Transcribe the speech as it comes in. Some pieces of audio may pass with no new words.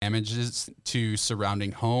damages to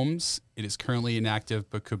surrounding homes. It is currently inactive,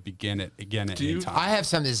 but could begin it again at any time. I have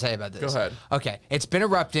something to say about this. Go ahead. Okay, it's been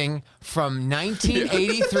erupting from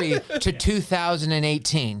 1983 to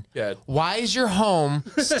 2018. Yeah. Why is your home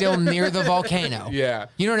still near the volcano? Yeah.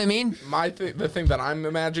 You know what I mean? The thing that I'm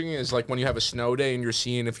imagining is like when you have a snow day and you're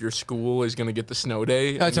seeing if your school is going to get the snow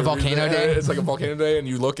day. Oh, it's a volcano day? It's like a volcano day, and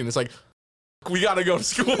you look and it's like, we got to go to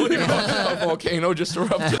school. You know? A volcano just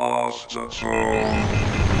erupted.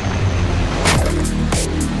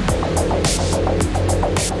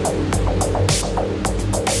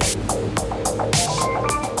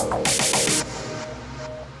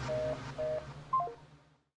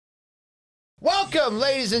 Welcome,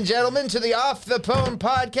 ladies and gentlemen, to the Off the Pone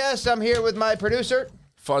podcast. I'm here with my producer.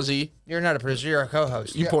 Fuzzy. You're not a producer, you're a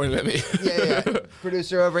co-host. You pointed at me. Yeah.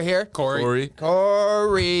 Producer over here. Corey.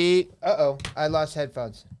 Uh-oh, I lost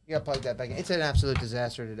headphones. You gotta plug that back in. It's an absolute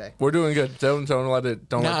disaster today. We're doing good. Don't let it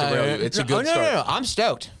derail you. It's a good start. No. I'm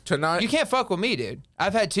stoked. Tonight. You can't fuck with me, dude.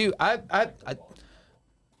 I've had too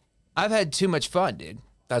much fun, dude.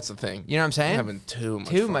 That's the thing. You know what I'm saying? I'm having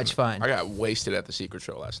too much fun. I got wasted at the Secret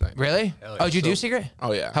Show last night. Really? Yeah. Oh, did you do Secret?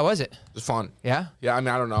 Oh, yeah. How was it? It was fun. Yeah? Yeah, I mean,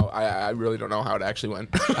 I don't know. I really don't know how it actually went.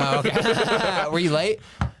 Oh, okay. Were you late?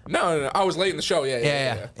 No. I was late in the show.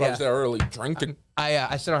 Yeah. But I was there early drinking.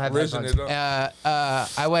 I still don't have Risen headphones. it up.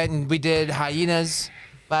 I went and we did Hyenas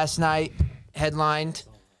last night, headlined.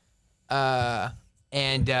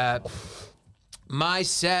 And my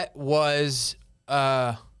set was,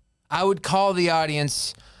 I would call the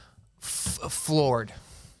audience floored.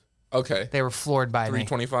 Okay. They were floored by me.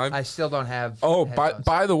 325? I still don't have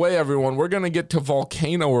by the way, everyone, we're going to get to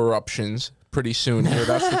volcano eruptions pretty soon here.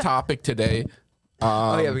 That's the topic today. We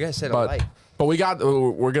got to set a light. But we're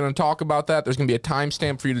going to talk about that. There's going to be a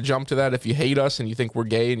timestamp for you to jump to that if you hate us and you think we're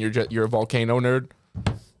gay and you're a volcano nerd.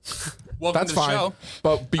 Welcome That's to the fine. show.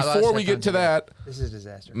 But before we get to that, this is a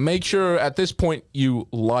disaster. make sure at this point you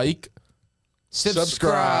like,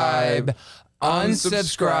 subscribe,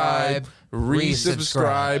 unsubscribe,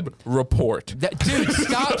 resubscribe, report. Dude,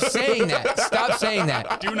 stop saying that. Stop saying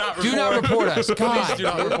that. Do not report us. God. Please do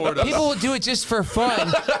not report us. People will do it just for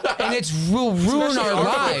fun, and will ruin our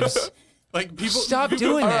lives. Like people Stop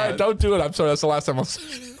doing All that. right, don't do it. I'm sorry. That's the last time I'll say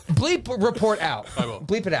it. Bleep report out. I will.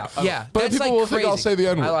 Bleep it out. Yeah. But that's people like will crazy. think I'll say the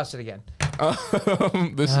N-word. I lost it again.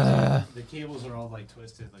 This The cables are all like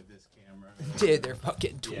twisted like this camera. Dude, they're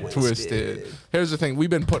fucking is twisted. Here's the thing. We've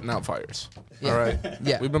been putting out fires. All right?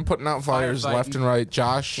 Yeah. We've been putting out fires left and right.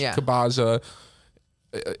 Josh Yeah. Kabaza,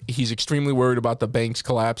 he's extremely worried about the banks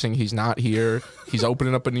collapsing. He's not here. He's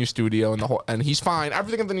opening up a new studio and he's fine.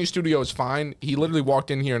 Everything at the new studio is fine. He literally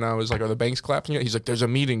walked in here and I was like, "Are the banks collapsing yet?" He's like, "There's a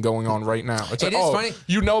meeting going on right now." It's like, It is "Oh, funny.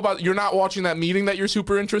 you're not watching that meeting that you're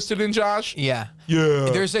super interested in, Josh?" Yeah. Yeah.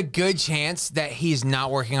 There's a good chance that he's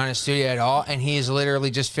not working on a studio at all, and he is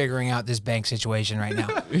literally just figuring out this bank situation right now.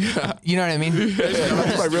 Yeah. You know what I mean?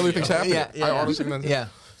 That's what I really think's happening. Yeah. I honestly think Yeah.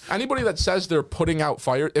 Anybody that says they're putting out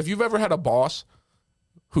fire, if you've ever had a boss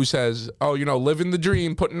who says, "Oh, living the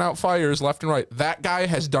dream, putting out fires left and right," that guy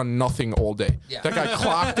has done nothing all day. Yeah. That guy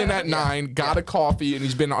clocked in at 9, got a coffee, and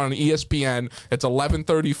he's been on ESPN. It's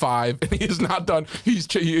 11:35, and he has not done.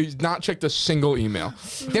 He's not checked a single email.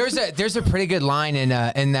 There's a pretty good line in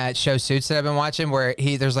that show Suits that I've been watching where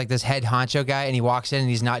there's like this head honcho guy and he walks in and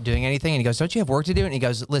he's not doing anything and he goes, "Don't you have work to do?" And he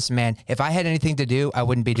goes, "Listen, man, if I had anything to do, I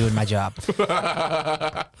wouldn't be doing my job."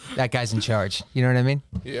 That guy's in charge. You know what I mean?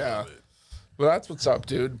 Yeah. Well, that's what's up,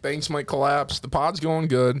 dude. Banks might collapse. The pod's going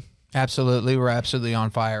good. Absolutely. We're absolutely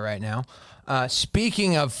on fire right now.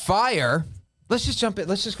 Speaking of fire, let's just jump in.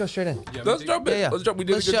 Let's just go straight in. Let's jump in. Yeah. Let's jump. We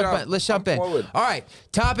did a good job. Let's jump in. Forward. All right.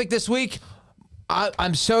 Topic this week.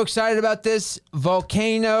 I'm so excited about this.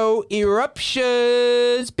 Volcano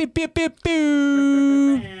eruptions. Beep, beep, beep,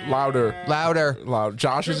 beep. Louder.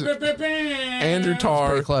 Josh is Andrew Tarr.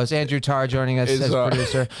 Pretty close. Andrew Tarr joining us as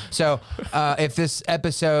producer. So if this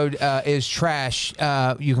episode is trash,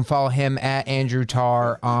 you can follow him at Andrew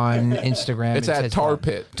Tarr on Instagram. It's at Tar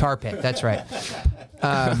Pit. Tar Pit. That's right.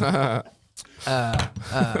 I'm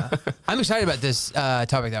excited about this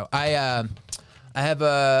topic though.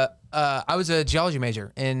 I was a geology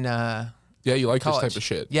major in Yeah, you like college. this type of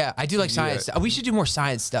shit. Yeah, I do like science. We should do more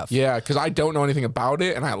science stuff. Yeah, because I don't know anything about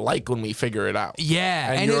it, and I like when we figure it out.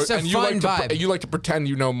 Yeah, and it's a fun vibe. You like to pretend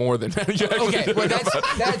you know more than you actually Okay, well that's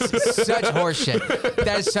such horseshit.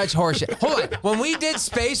 That is such horseshit. Hold on, when we did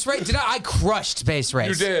Space Race, I crushed Space Race.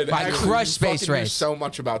 You did. I Actually, crushed you Space fucking knew Race. so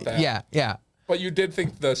much about that. Yeah, yeah. But you did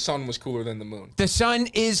think the sun was cooler than the moon. The sun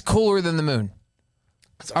is cooler than the moon.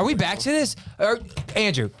 Are we back to this? Or,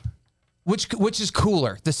 Andrew, which is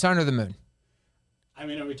cooler, the sun or the moon? I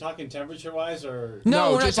mean, are we talking temperature-wise or?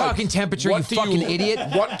 No, we're not just like, talking temperature, you what do fucking idiot.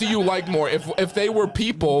 What do you like more? If they were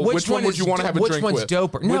people, which one would you want to have a drink with? Which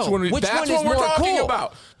one's doper? No, which that's one is what we're more talking cool?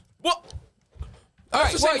 about. Well, All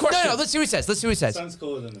right, the same wait, question. no, let's see what he says. Let's see what he says. Sun's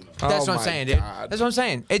cooler than the moon. That's Oh what I'm my saying, dude. God. That's what I'm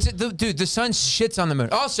saying. Dude, the sun shits on the moon.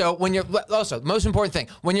 Also, most important thing,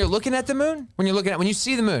 when you're looking at the moon, when you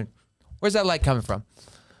see the moon, where's that light coming from?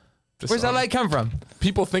 Where's that light come from?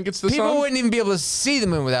 People think it's the sun. People wouldn't even be able to see the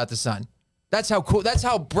moon without the sun. That's how cool. That's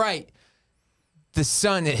how bright the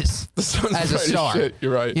sun is. The sun's as a bright as star. shit,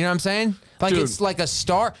 you're right. You know what I'm saying? Like Dude. it's like a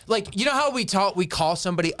star. Like you know how we call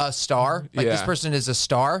somebody a star? Like this Yeah. person is a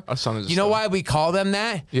star. A sun is a You know star. why we call them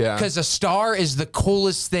that? Yeah. Because a star is the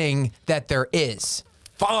coolest thing that there is.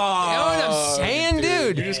 Fuck. You know what I'm saying,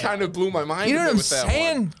 dude? You just kind of blew my mind. You know a what bit I'm with that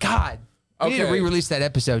saying? one. God. We need to Okay. re-release that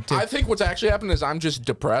episode too. I think what's actually happened is I'm just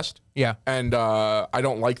depressed. Yeah. And I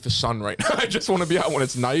don't like the sun right now. I just want to be out when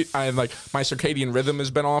it's night. And like my circadian rhythm has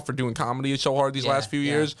been off for doing comedy so hard these last few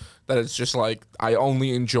years that it's just like I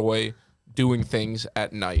only enjoy doing things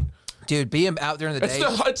at night. Dude, being out there in the day.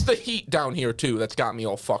 It's the heat down here too that's got me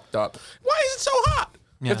all fucked up. Why is it so hot?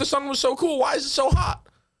 Yeah. If the sun was so cool, why is it so hot?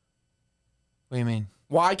 What do you mean?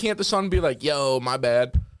 Why can't the sun be like, yo, my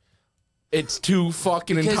bad? It's too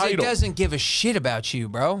fucking Because entitled. it doesn't give a shit about you,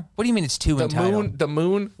 bro. What do you mean it's too entitled? The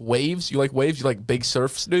moon, waves. You like waves? You like big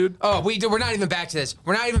surfs, dude? Oh, we're not even back to this.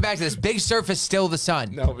 We're not even back to this. Big Surf is still the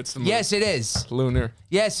sun. No, it's the moon. Yes, it is. Lunar.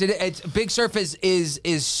 Yes, it's Big Surf is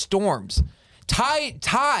storms.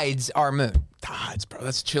 Tides are moon. Tides, bro.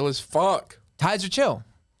 That's chill as fuck. Tides are chill.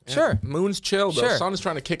 Sure. Moon's chill, though. Sure. Sun is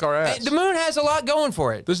trying to kick our ass. The moon has a lot going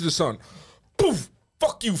for it. This is the sun. Poof.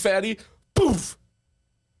 Fuck you, fatty. Poof.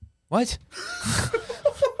 What?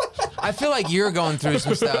 I feel like you're going through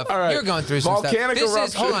some stuff. All right. You're going through some Volcanic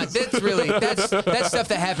stuff. Hold on. That's stuff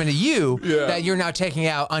that happened to you that you're now taking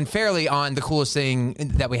out unfairly on the coolest thing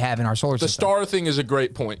that we have in our solar The system. star thing is a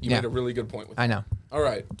great point. You Yeah. made a really good point with I that. know. All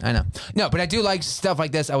right. I know. No, but I do like stuff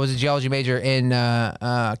like this. I was a geology major in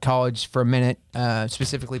college for a minute,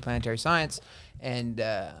 specifically planetary science, and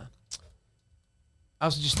I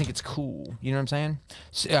also just think it's cool. You know what I'm saying?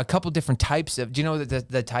 So, a couple different types of. Do you know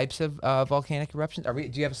the types of volcanic eruptions? Do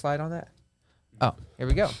you have a slide on that? Oh, here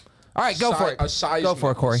we go. All right, go for it. A seismic, Go for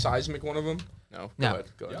it, Corey. Seismic one of them? No. No, Go ahead.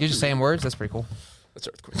 Go ahead. you're just saying words. That's pretty cool. That's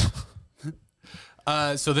earthquake.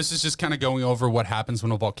 So this is just kind of going over what happens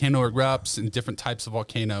when a volcano erupts and different types of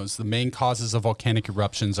volcanoes. The main causes of volcanic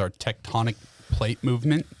eruptions are tectonic plate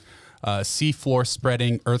movement, seafloor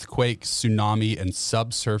spreading, earthquake, tsunami, and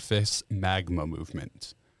subsurface magma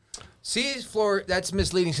movement. Seafloor, that's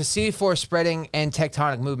misleading. So seafloor spreading and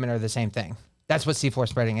tectonic movement are the same thing. That's what seafloor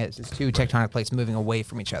spreading is. It's two tectonic plates moving away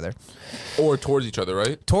from each other. Or towards each other,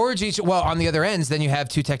 right? Well, on the other ends, then you have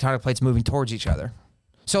two tectonic plates moving towards each other.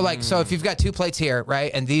 So so if you've got two plates here, right,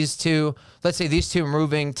 and these two, let's say these two are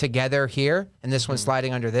moving together here, and this one's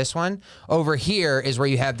sliding under this one, over here is where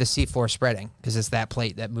you have the seafloor spreading, because it's that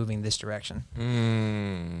plate that moving this direction. You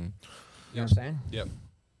know what I'm saying? Yep.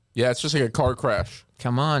 Yeah, it's just like a car crash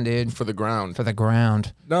Come on, dude. for the ground. For the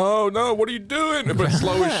ground. No, what are you doing? But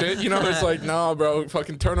slow as shit. You know, it's like, no, bro,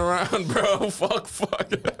 fucking turn around, bro. Fuck.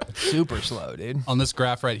 Super slow, dude. On this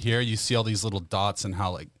graph right here, you see all these little dots and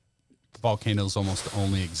how like volcanoes almost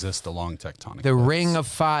only exist along tectonic The plates. Ring of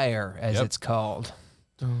Fire, as Yep. it's called.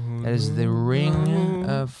 That is the Ring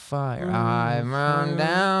of Fire. I run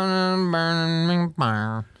down and burning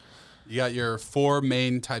fire. You got your four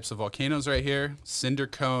main types of volcanoes right here: cinder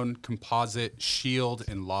cone, composite, shield,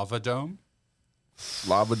 and lava dome.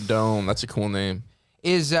 Lava Dome. That's a cool name.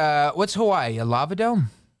 What's Hawaii? A lava dome?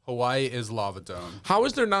 Hawaii is lava dome. How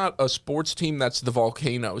is there not a sports team that's the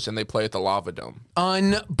Volcanoes and they play at the Lava Dome?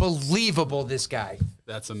 Unbelievable, this guy.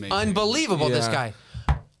 That's amazing. Unbelievable, this Yeah. guy.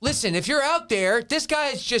 Listen, if you're out there, this guy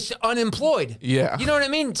is just unemployed. Yeah. You know what I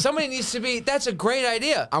mean? Somebody needs to be, that's a great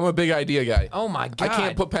idea. I'm a big idea guy. Oh my God. I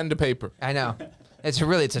can't put pen to paper. I know. It's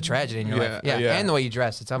a tragedy in your Yeah, life. Yeah. yeah. And the way you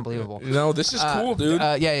dress, it's unbelievable. No, this is cool, dude.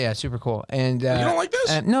 Yeah, super cool. And you don't like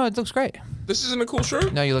this? No, it looks great. This isn't a cool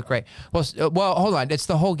shirt. No, you look great. Well, hold on. It's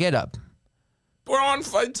the whole get up. We're on.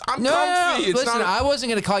 I'm No, comfy. It's listen, not. I wasn't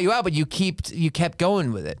gonna call you out, but you kept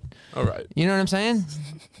going with it. All right. You know what I'm saying?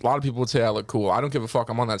 A lot of people would say I look cool. I don't give a fuck.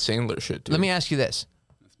 I'm on that Sandler shit, dude. Let me ask you this: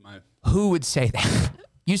 That's my who would say that?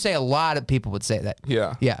 You say a lot of people would say that.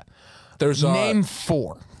 Yeah. Yeah. There's Name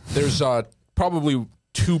 4. There's probably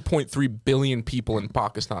 2.3 billion people in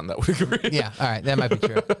Pakistan that would agree. Yeah. All right. That might be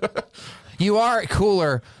true. You are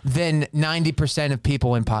cooler than 90% of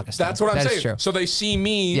people in Pakistan. That's what I'm That is saying. true. So they see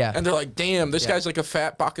me Yeah. and they're like, "Damn, this guy's like a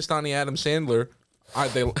fat Pakistani Adam Sandler."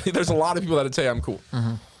 There's a lot of people that would say I'm cool.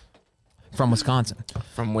 from Wisconsin.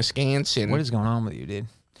 From Wisconsin. What is going on with you, dude?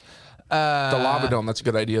 The lava dome. That's a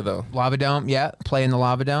good idea, though. Lava dome, yeah. Play in the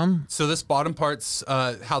lava dome. So this bottom part's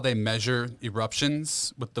how they measure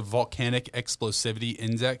eruptions with the Volcanic Explosivity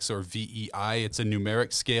Index, or VEI. It's a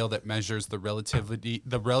numeric scale that measures the relative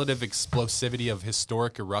explosivity of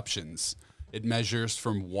historic eruptions. It measures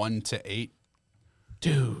from 1 to 8.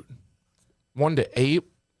 Dude. 1 to 8?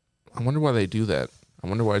 I wonder why they do that. I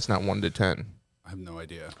wonder why it's not 1 to 10. I have no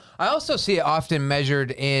idea. I also see it often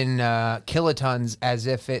measured in kilotons as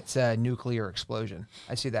if it's a nuclear explosion.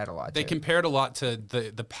 I see that a lot. They too. compared a lot to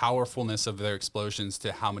the powerfulness of their explosions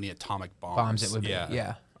to how many atomic bombs. It would be.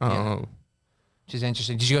 Yeah. Oh. Which is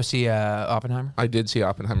interesting. Did you go see Oppenheimer? I did see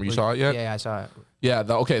Oppenheimer. You saw it yet? Yeah, I saw it. Yeah.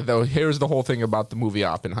 Here's the whole thing about the movie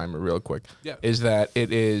Oppenheimer, real quick. Yeah. Is that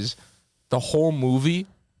it is the whole movie,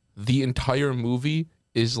 the entire movie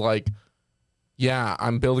is like, yeah,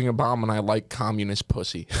 I'm building a bomb and I like communist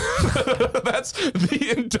pussy. That's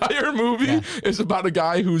the entire movie is about a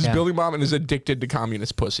guy who's building a bomb and is addicted to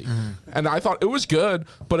communist pussy. And I thought it was good,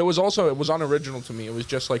 but it was unoriginal to me. It was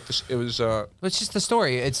just like this. It was. It's just the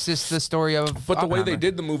story. It's just the story of. But the way they Oppenheimer.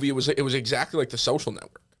 did the movie, it was exactly like The Social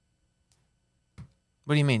Network.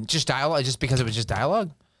 What do you mean? Just dialogue? Just because it was just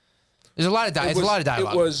dialogue? There's a lot of dialogue. It's a lot of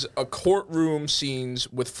dialogue. It was a courtroom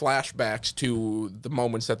scenes with flashbacks to the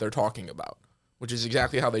moments that they're talking about, which is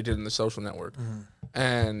exactly how they did in The Social Network.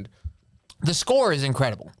 And the score is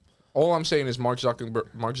incredible. all I'm saying is Mark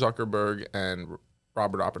Zuckerberg and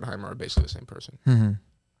Robert Oppenheimer are basically the same person.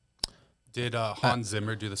 Did Hans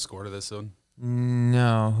Zimmer do the score to this one?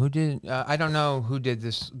 No, who did? I don't know who did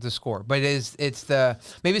the score, but it's the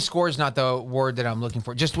maybe score is not the word that I'm looking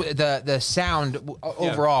for. Just the sound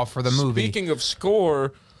overall for the movie. Speaking of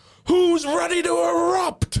score, who's ready to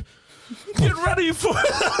erupt? Get ready for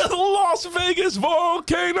Las Vegas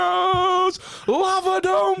volcanoes! Lava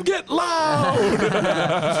dome, get loud!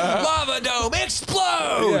 Lava dome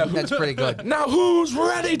explode! Yeah. That's pretty good. Now who's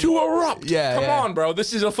ready to erupt? Yeah, Come yeah. on, bro.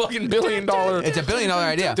 This is a fucking $1 billion. It's a $1 billion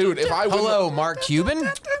idea, Dude, if I win, Hello, Mark Cuban.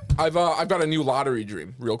 I've got a new lottery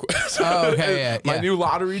dream, real quick. Oh, okay, yeah, My yeah. new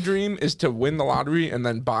lottery dream is to win the lottery and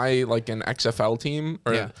then buy like an XFL team,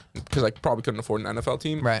 or because I probably couldn't afford an NFL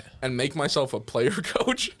team, Right. And make myself a player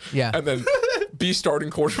coach, Yeah. and then be starting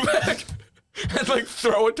quarterback. And like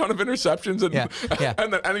throw a ton of interceptions, and Yeah.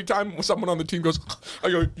 and then anytime someone on the team goes, I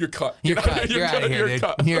go, "You're cut. You're cut. You're out of here, dude.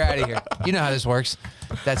 cut. You're out of here. You know how this works.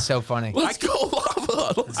 That's so funny. Let's go,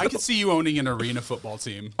 lava. I could see you owning an arena football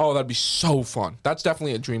team. Oh, that'd be so fun. That's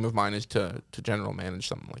definitely a dream of mine, is to general manage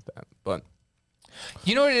something like that. But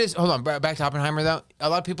You know what it is? Hold on, back to Oppenheimer though. A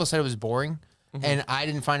lot of people said it was boring, and I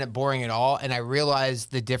didn't find it boring at all. And I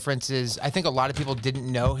realized the differences. I think a lot of people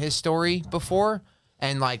didn't know his story before,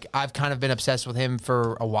 and like I've kind of been obsessed with him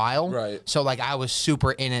for a while. Right. So like I was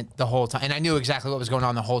super in it the whole time, and I knew exactly what was going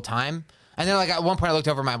on the whole time. And then like at one point I looked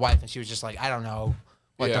over at my wife, and she was just like, I don't know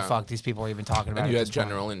what the Yeah. fuck these people are even talking about. and you at had this point.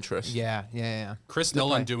 general interest. Yeah. Chris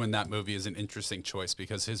Nolan doing that movie is an interesting choice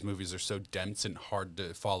because his movies are so dense and hard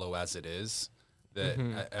to follow as it is that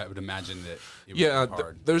I would imagine that it would Yeah, be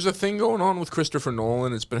hard. there's a thing going on with Christopher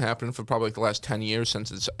Nolan. It's been happening for probably like the last 10 years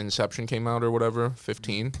since Inception came out or whatever,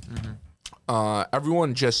 15.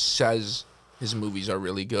 Everyone just says his movies are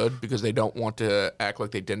really good because they don't want to act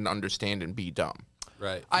like they didn't understand and be dumb.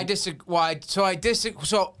 Right. I disagree. Well, I disagree.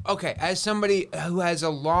 So, okay, as somebody who has a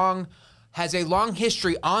long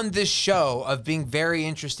history on this show of being very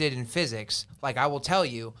interested in physics, like I will tell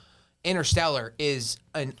you, Interstellar is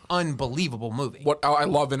an unbelievable movie. I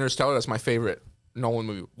love Interstellar. That's my favorite Nolan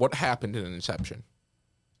movie. What happened in Inception?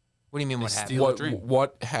 What do you mean? What happened? steal- a dream.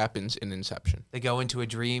 What happens in Inception? They go into a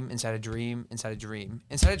dream, inside a dream, inside a dream,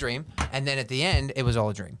 inside a dream, and then at the end, it was all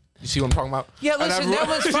a dream. You see what I'm talking about? Yeah, And listen, that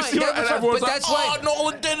one's you fine. see That what- one's and fine, everyone's but like, that's why- oh,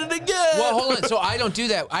 Nolan did it again. Well, hold on. So I don't do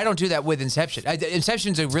that. I don't do that with Inception.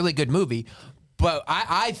 Inception's a really good movie, but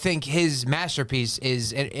I think his masterpiece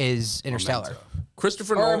is Interstellar.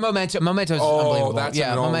 Memento. Or Memento. Memento's unbelievable. That's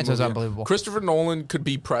Yeah, a Nolan Memento's movie. unbelievable. Christopher Nolan could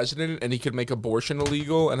be president and he could make abortion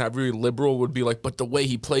illegal, and every liberal would be like, but the way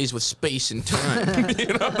he plays with space and time. You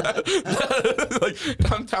know? Like,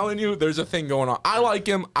 I'm telling you, there's a thing going on. I like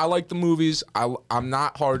him. I like the movies. I'm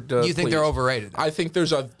not hard to You think please. they're overrated? I think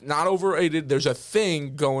there's not overrated. There's a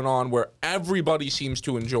thing going on where everybody seems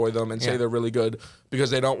to enjoy them and say Yeah. they're really good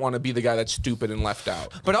because they don't want to be the guy that's stupid and left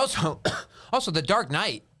out. But also, The Dark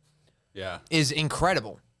Knight Yeah. is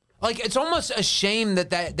incredible. Like, it's almost a shame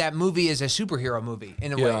that movie is a superhero movie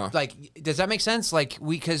in a way. Like, does that make sense? Like,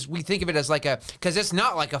 because we think of it as like because it's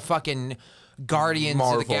not like a fucking Guardians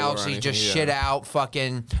Marvel of the Galaxy just shit out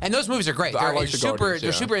fucking. And those movies are great. They're like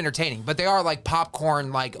they're super entertaining, but they are like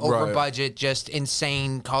popcorn, like over budget, just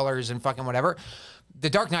insane colors and fucking whatever.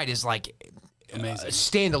 The Dark Knight is like amazing.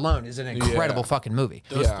 Standalone is an incredible fucking movie.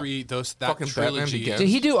 That fucking trilogy. Batman Did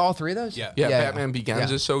he do all three of those? Yeah. Batman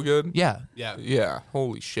Begins is so good. Yeah.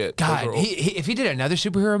 Holy shit. God, if he did another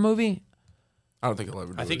superhero movie, I don't think he'll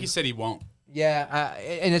ever do it. I think he said he won't. yeah,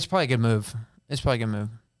 and it's probably a good move.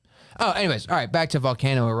 Oh, anyways, all right, back to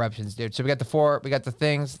volcano eruptions, dude. So we got the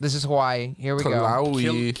things. This is Hawaii. Here we go.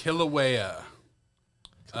 Kilauea.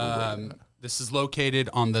 This is located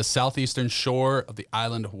on the southeastern shore of the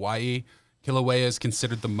island of Hawaii. Kilauea is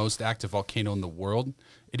considered the most active volcano in the world.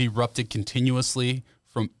 It erupted continuously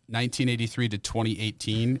from 1983 to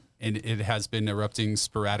 2018, and it has been erupting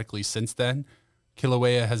sporadically since then.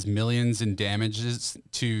 Kilauea has millions in damages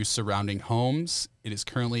to surrounding homes. It is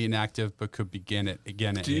currently inactive, but could begin it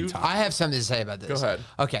again at any time. I have something to say about this. Go ahead.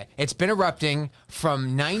 Okay, it's been erupting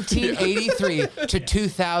from 1983 to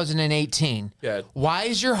 2018. Yeah. Why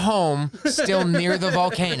is your home still near the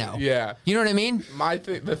volcano? Yeah. You know what I mean?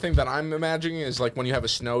 The thing that I'm imagining is like when you have a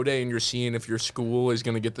snow day and you're seeing if your school is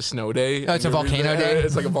going to get the snow day. Oh, it's a volcano day?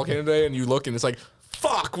 It's like a volcano day, and you look and it's like,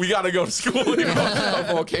 fuck, we got to go to school. You know, a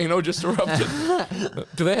volcano just erupted.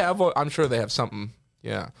 Do they have, I'm sure they have something.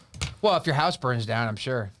 Yeah. Well, if your house burns down, I'm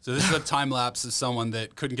sure. So this is a time lapse of someone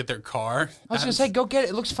that couldn't get their car. I was going to say, go get it.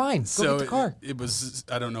 It looks fine. Go get the car. It was,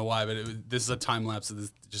 I don't know why, but this is a time lapse of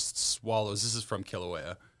this just swallows. This is from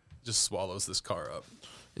Kilauea. Just swallows this car up.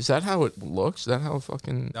 Is that how it looks? Is that how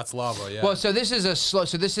fucking... That's lava, yeah. Well, so this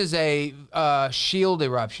is a shield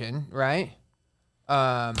eruption, right?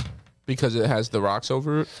 Because it has the rocks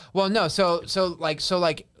over it? Well, no. So like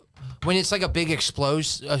when it's like a big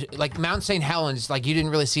explosion, like Mount St. Helens, like you didn't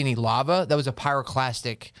really see any lava. That was a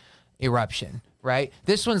pyroclastic eruption, right?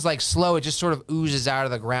 This one's like slow. It just sort of oozes out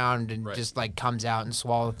of the ground and just like comes out and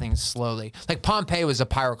swallows things slowly. Like Pompeii was a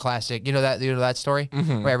pyroclastic. You know that story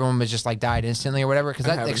where everyone was just like died instantly or whatever because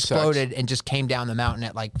that exploded and just came down the mountain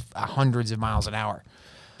at like hundreds of miles an hour.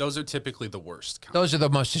 Those are typically the worst. Those are the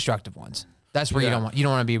most destructive ones. That's where you don't want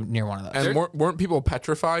to be near one of those. And weren't people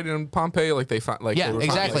petrified in Pompeii? Like they found, like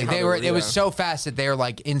exactly. It was so fast that they were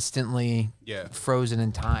like instantly frozen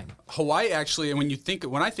in time. Hawaii actually, and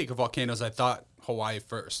when I think of volcanoes, I thought Hawaii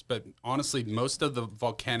first, but honestly, most of the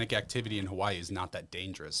volcanic activity in Hawaii is not that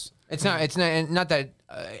dangerous. It's not that.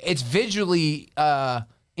 It's visually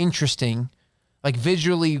interesting, like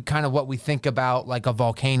visually kind of what we think about like a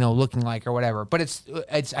volcano looking like or whatever. But it's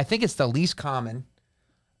I think it's the least common.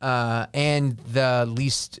 And the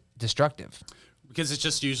least destructive. Because it's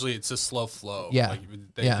just usually it's a slow flow. Yeah. Like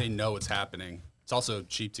they know what's happening. It's also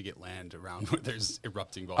cheap to get land around where there's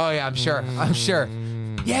erupting volcanoes. Oh yeah, I'm sure.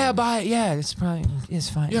 Yeah, it's fine.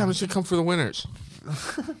 Yeah, I'm just gonna come for the winners.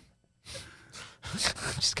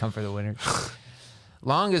 Just come for the winners.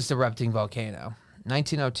 Longest erupting volcano,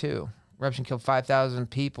 1902. Eruption killed 5,000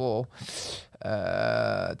 people.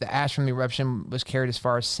 The ash from the eruption was carried as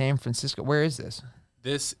far as San Francisco. Where is this?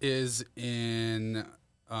 This is in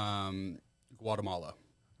Guatemala.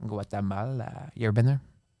 Guatemala. You ever been there?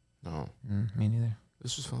 No. Me neither.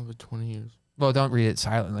 This was followed by 20 years. Well, don't read it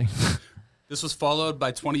silently. This was followed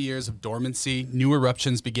by 20 years of dormancy. New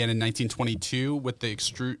eruptions began in 1922 with the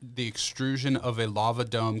extrusion of a lava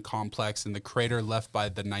dome complex in the crater left by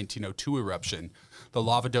the 1902 eruption. The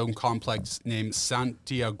lava dome complex named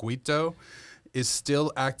Santiaguito is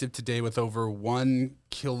still active today with over 1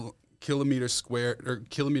 kilometer square or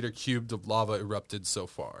kilometer cubed of lava erupted so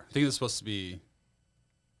far. I think it's supposed to be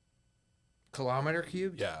kilometer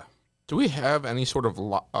cubed? Yeah. Do we have any sort of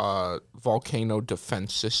volcano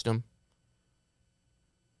defense system?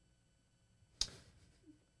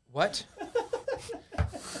 What?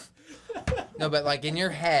 No, but like in your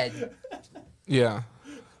head. Yeah.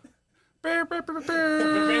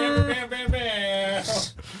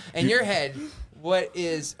 In your head, what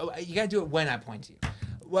is... Oh, you got to do it when I point to you.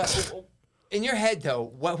 What, in your head,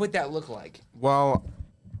 though, what would that look like? Well,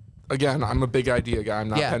 again, I'm a big idea guy. I'm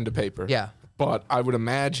not pen to paper. Yeah. But I would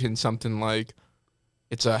imagine something like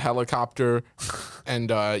it's a helicopter and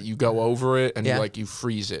you go over it and you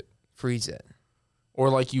freeze it. Freeze it. Or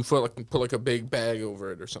like you put like a big bag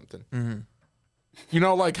over it or something. Mm-hmm. You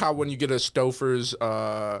know, like how when you get a Stouffer's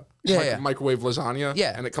microwave lasagna,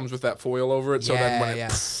 and it comes with that foil over it, so then when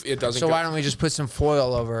it doesn't. So why don't we just put some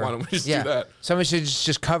foil over? Why don't we just do that? Somebody should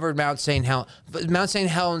just cover Mount St. Helens. Mount St.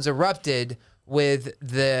 Helens erupted with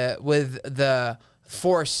the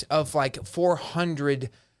force of like 400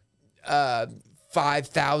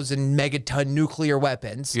 5,000 megaton nuclear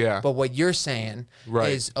weapons. Yeah. But what you're saying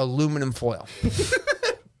is aluminum foil.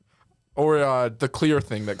 Or the clear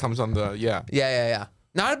thing that comes on the Yeah.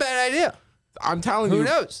 Not a bad idea. I'm telling you. Who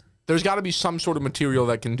knows? There's got to be some sort of material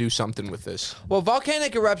that can do something with this. Well,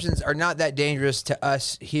 volcanic eruptions are not that dangerous to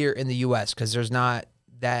us here in the U.S. because there's not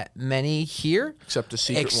that many here. Except a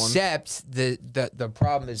secret one. Except the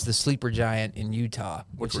problem is the sleeper giant in Utah,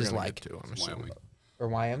 which we're is gonna like get to, I'm assuming. or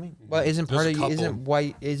Wyoming. Well, isn't There's part a of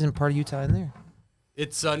couple. isn't part of Utah in there?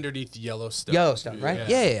 It's underneath Yellowstone. Yellowstone, right?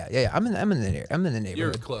 Yeah. I'm in the neighborhood.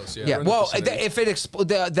 You're close, yeah. Yeah. in the Well, vicinity. if it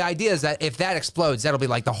the idea is that if that explodes, that'll be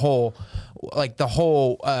like the whole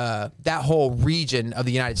that whole region of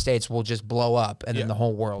the United States will just blow up, and then the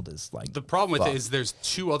whole world is like. The problem with fucked. it is there's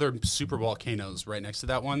 2 other super volcanoes right next to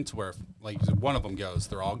that one, to where like one of them goes,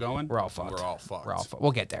 they're all going. We're all fucked. We're all fucked. We're all fucked.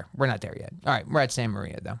 We'll get there. We're not there yet. All right, we're at San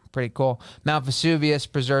Maria though. Pretty cool. Mount Vesuvius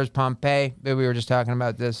preserves Pompeii. We were just talking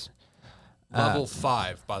about this. Level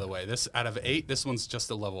 5, by the way. This out of 8, this one's just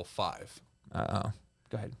a level 5. Go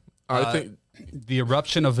ahead. I think The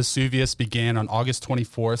eruption of Vesuvius began on August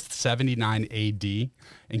 24th, 79 AD,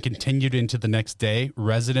 and continued into the next day.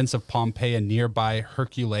 Residents of Pompeii and nearby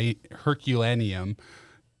Herculaneum,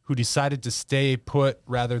 who decided to stay put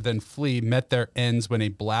rather than flee, met their ends when a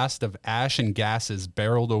blast of ash and gases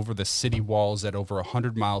barreled over the city walls at over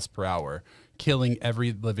 100 miles per hour, killing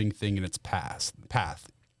every living thing in its path.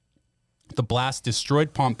 The blast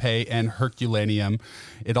destroyed Pompeii and Herculaneum.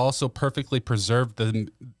 It also perfectly preserved them.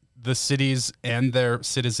 The cities and their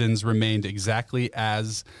citizens remained exactly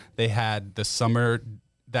as they had that summer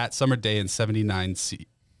day in 79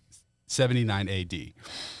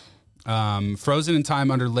 AD. Frozen in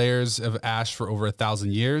time under layers of ash for over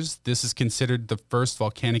 1,000 years, this is considered the first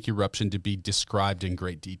volcanic eruption to be described in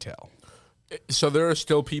great detail. so. There are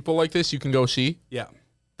still people like this you can go see Yeah.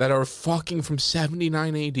 that are fucking from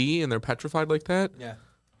 79 AD and they're petrified like that. Yeah.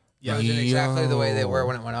 Yeah. Frozen exactly the way they were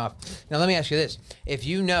when it went off. Now, let me ask you this. If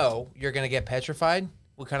you know you're going to get petrified,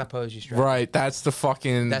 what kind of pose you strike? Right, that's the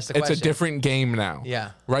fucking. That's the it's a question. different game now.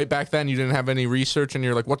 Yeah. Right back then, you didn't have any research, and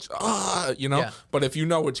you're like, "What's you know?" Yeah. But if you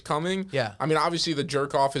know it's coming, Yeah. I mean, obviously the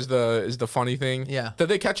jerk off is the funny thing. Yeah. Did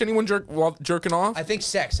they catch anyone while jerking off? I think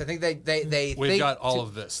sex. I think they We've think got all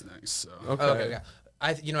of this next. So. Okay.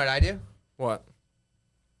 You know what I do? What?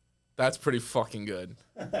 That's pretty fucking good.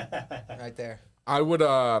 Right there. I would,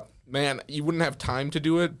 man, you wouldn't have time to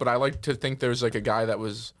do it, but I like to think there's like a guy that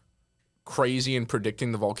was crazy and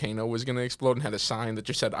predicting the volcano was going to explode and had a sign that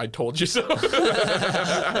just said, "I told you so."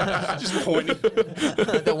 Just pointing.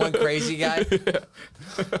 The one crazy guy.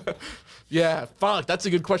 Yeah, fuck, that's a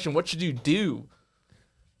good question. What should you do?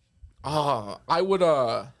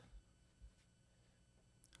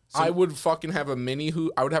 I would fucking have a mini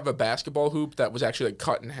hoop. I would have a basketball hoop that was actually like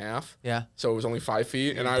cut in half. Yeah. So it was only 5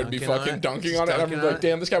 feet, and I would be dunking on fucking it? dunking Just on it. And I'd be dunking on like, it?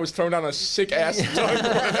 damn, this guy was throwing down a sick ass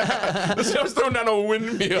dunk. This guy was throwing down a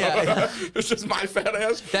windmill. Yeah. It's just my fat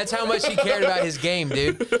ass. That's how much he cared about his game,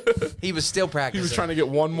 dude. He was still practicing. He was trying to get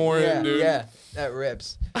one more in, dude. Yeah, that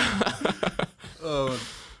rips.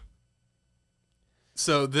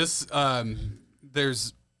 So this, there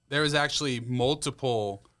is actually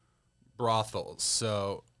multiple brothels.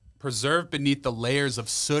 So preserved beneath the layers of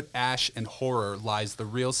soot, ash, and horror lies the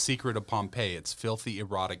real secret of Pompeii, its filthy,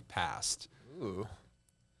 erotic past. Ooh.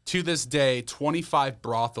 To this day, 25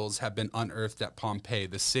 brothels have been unearthed at Pompeii.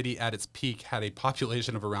 The city at its peak had a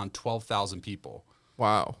population of around 12,000 people.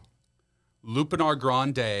 Wow. Lupinar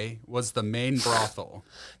Grande was the main brothel.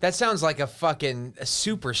 That sounds like a fucking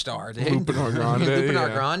superstar, dude. Lupinar Grande, Lupinar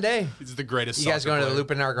yeah. Grande? He's the greatest. You guys soccer going to the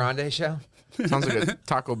player. Lupinar Grande show? Sounds like a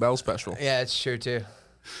Taco Bell special. Yeah, it's true too.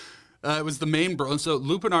 It was the main So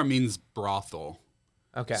Lupinar means brothel.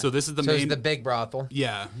 Okay. So this is the so main. it's the big brothel.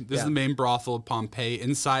 Yeah, this is Yeah. the main brothel of Pompeii.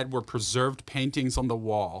 Inside were preserved paintings on the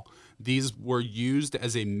wall. These were used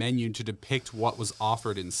as a menu to depict what was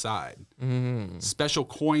offered inside. Special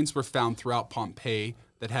coins were found throughout Pompeii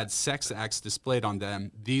that had sex acts displayed on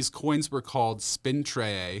them. These coins were called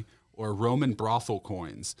spintrae, or Roman brothel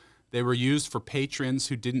coins. They were used for patrons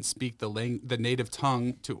who didn't speak the native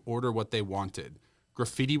tongue to order what they wanted.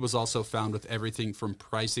 Graffiti was also found with everything from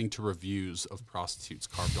pricing to reviews of prostitutes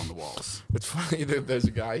carved on the walls. It's funny that there's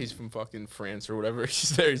a guy, he's from fucking France or whatever.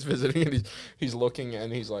 He's there, he's visiting, and he's looking,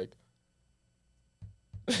 and he's like,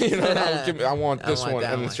 you know, I want this want one,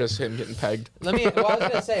 that and one. it's just him getting pegged Well, I was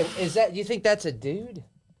gonna say, do you think that's a dude?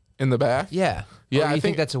 in the back. Yeah. Yeah, Or do I you think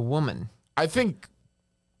think- that's a woman? I think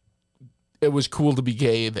it was cool to be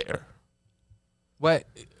gay there. What?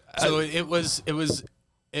 So it was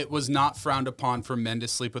It was not frowned upon for men to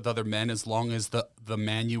sleep with other men as long as the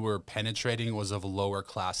man you were penetrating was of a lower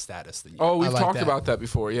class status than you. Oh, we've like talked that. about that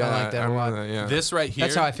before. Yeah, I like that a lot. remember that, yeah. This right here.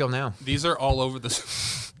 That's how I feel now. These are all over the.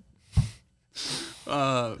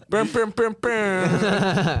 Brum, brum, brum,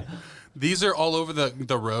 brum. These are all over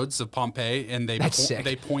the roads of Pompeii, and That's sick.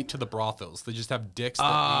 they point to the brothels. They just have dicks. That Ah,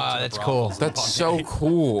 lead to the that's cool. brothels in That's so Pompeii.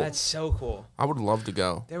 cool. That's so cool. I would love to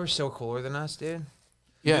go. They were so cooler than us, dude.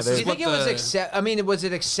 Yeah, This Do is you they, think it was I mean, was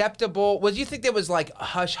it acceptable? Do you think there was like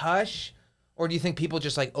hush hush, or do you think people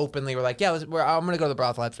just like openly were like, yeah, I'm gonna go to the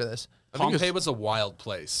brothel after this, Pompeii was a wild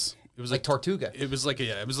place. It was like Tortuga? It was like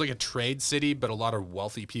a trade city, but a lot of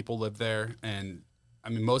wealthy people lived there, and I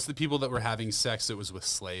mean, most of the people that were having sex, it was with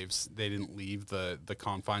slaves. They didn't leave the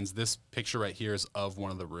confines. This picture right here is of one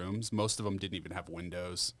of the rooms. Most of them didn't even have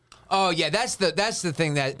windows. Oh yeah, that's the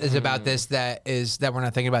thing that is about this that we're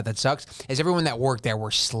not thinking about that sucks is everyone that worked there were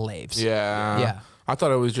slaves. yeah. Yeah. I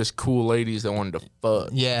thought it was just cool ladies that wanted to fuck.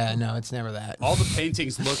 Yeah, no, it's never that. All the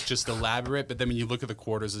paintings look just elaborate, but then when you look at the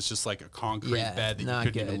quarters, it's just like a concrete Yeah, bed that you not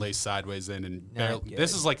couldn't even good. lay sideways in. And Not barely, good.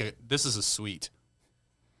 this is a suite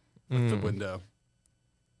with the window.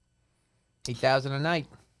 8,000 a night.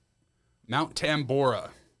 Mount Tambora.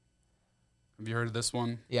 Have you heard of this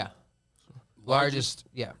one? Yeah. Largest.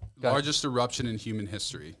 Yeah. Go ahead. Largest eruption in human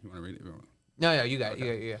history. You want to read it? No, you got it. You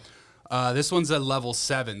got it. This one's at level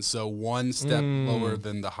 7, so one step lower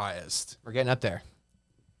than the highest. We're getting up there.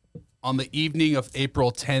 On the evening of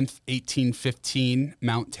April 10th, 1815,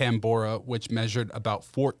 Mount Tambora, which measured about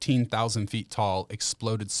 14,000 feet tall,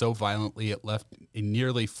 exploded so violently it left a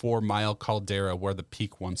nearly 4-mile caldera where the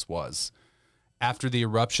peak once was. After the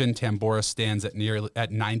eruption, Tambora stands at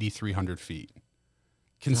 9,300 feet.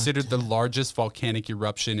 Considered the largest volcanic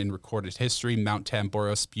eruption in recorded history, Mount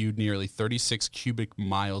Tambora spewed nearly 36 cubic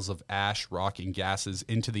miles of ash, rock, and gases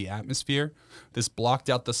into the atmosphere. This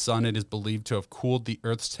blocked out the sun and is believed to have cooled the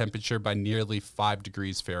Earth's temperature by nearly 5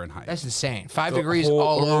 degrees Fahrenheit. That's insane. 5 The degrees whole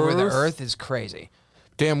all over the Earth? Earth is crazy.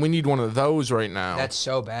 Damn, we need one of those right now. That's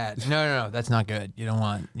so bad. No, that's not good. You don't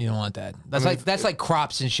want that. That's like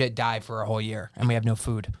crops and shit die for a whole year and we have no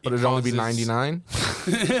food. but it'd only be causes- 99.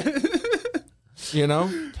 You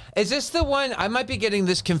know? Is this the one? I might be getting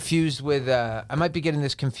this confused with.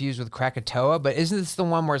 Krakatoa, but isn't this the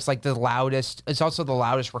one where it's like the loudest? It's also the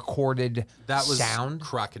loudest recorded That was sound.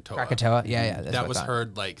 Krakatoa. Krakatoa, yeah. That's That what was I thought.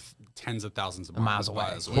 heard like tens of thousands of Miles away.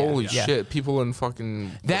 miles Yeah. Holy Yeah. shit. People in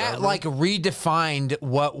fucking. That whatever. like redefined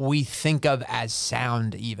what we think of as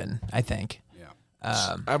sound. Even I think.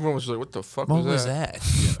 Yeah. Everyone was like, what the fuck What was was that?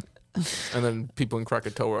 that? And then people in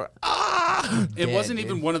Krakatoa were like, ah! It Dead, wasn't dude.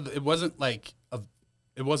 even one of the. It wasn't like a.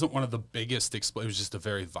 It wasn't one of the biggest explosions. It was just a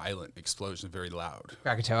very violent explosion, very loud.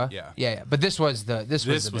 Krakatoa. Yeah. Yeah. But this was the This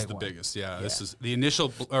was big the one. biggest. Yeah, this is the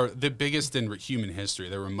initial or the biggest in human history.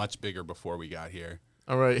 They were much bigger before we got here.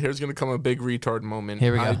 All right, here's going to come a big retard moment.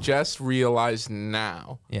 Here we go. I just realized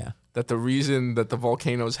now Yeah. that the reason that the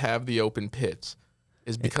volcanoes have the open pits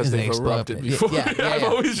is because They they've explode. erupted Yeah, before. yeah, yeah, I've yeah.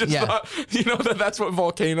 always just Yeah. thought, that's what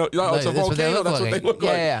volcano. Oh, it's a That's what they volcano. look That's what they like. look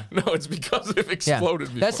Yeah, like. No, it's because they've Yeah. exploded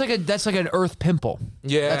before. That's like an earth pimple.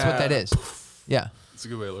 Yeah. That's what that is. Yeah. It's a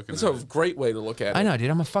good way of looking It's at a it. great way to look at it. I know, dude.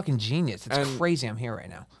 I'm a fucking genius. It's And- crazy. I'm here right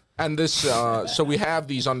now. And this, so we have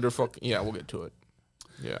these under fucking. Yeah, we'll get to it.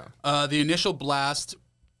 Yeah. The initial blast,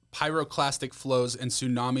 pyroclastic flows, and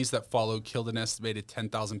tsunamis that followed killed an estimated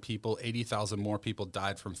 10,000 people. 80,000 more people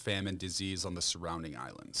died from famine, disease on the surrounding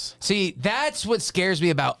islands. See, that's what scares me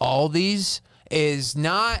about all these is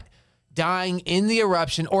not dying in the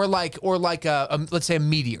eruption or like a let's say a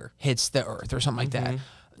meteor hits the earth or something like that.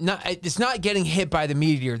 It's not getting hit by the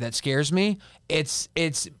meteor that scares me. It's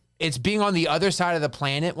being on the other side of the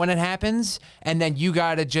planet when it happens, and then you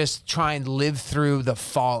got to just try and live through the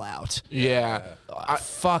fallout. Yeah.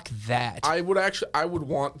 Fuck that. I would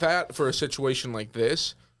want that for a situation like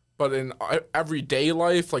this, but in everyday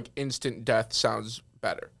life, like instant death sounds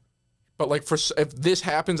better. But like if this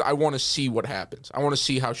happens, I want to see what happens. I want to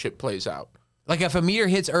see how shit plays out. Like if a meteor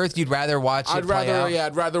hits Earth, you'd rather watch it play out.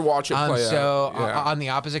 I'd rather watch it play So out. Yeah. on the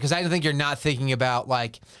opposite, because I don't think you're not thinking about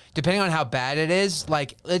like, depending on how bad it is,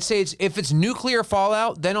 like let's say if it's nuclear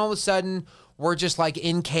fallout, then all of a sudden we're just like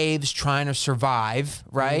in caves trying to survive,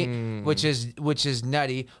 right? Which is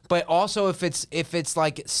nutty. But also if it's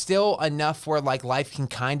like still enough where like life can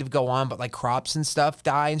kind of go on, but like crops and stuff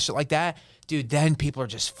die and shit like that. Dude, then people are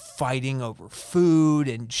just fighting over food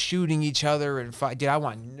and shooting each other and fight. Dude, I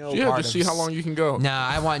want no Yeah, part just of see how long you can go. Nah,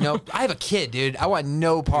 I want no. I have a kid, dude. I want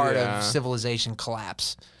no part Yeah. of civilization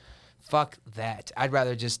collapse. Fuck that. I'd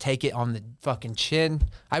rather just take it on the fucking chin.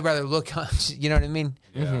 I'd rather look, you know what I mean,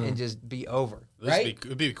 and just be over. This Right?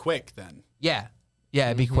 would be quick then. Yeah. Yeah,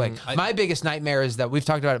 it'd be quick. My biggest nightmare is that we've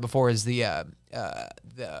talked about it before. Is the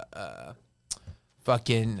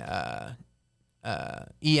fucking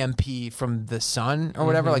EMP from the sun or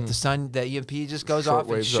whatever. Like the sun, the EMP just goes off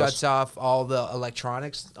and shuts off all the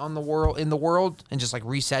electronics in the world, and just like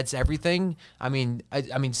resets everything. I mean,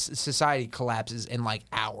 society collapses in like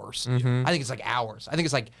hours. I think it's like hours. I think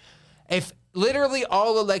it's like if literally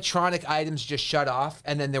all electronic items just shut off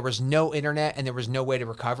and then there was no internet and there was no way to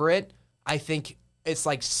recover it. I think it's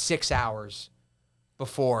like 6 hours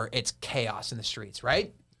before it's chaos in the streets,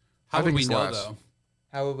 right? How would we know less. though?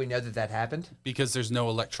 How would we know that happened? Because there's no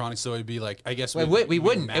electronics, so it'd be like, I guess we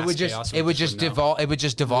wouldn't. It would just devolve. It would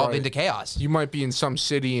just devolve Right. into chaos. You might be in some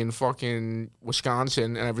city in fucking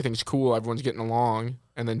Wisconsin and everything's cool, everyone's getting along,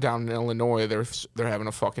 and then down in Illinois they're having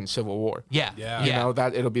a fucking civil war. Yeah, Yeah. You know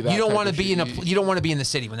that it'll be that. You don't type want to of be shit. you don't want to be in the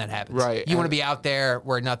city when that happens. Right. You want to And be out there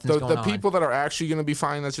where nothing's going the on. people that are actually going to be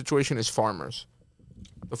finding that situation is farmers.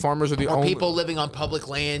 The farmers are the or only people living on public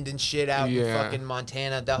land and shit out in Yeah. fucking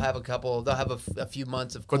Montana. They'll have a few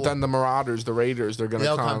months of cool. But then the marauders, the raiders, they're gonna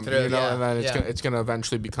They'll come, come through, you know, yeah, and then yeah. it's gonna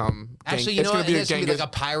eventually become. actually, it's gonna be a it's gonna be Genghis. like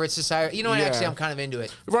a pirate society. You know what? Yeah. Actually, I'm kind of into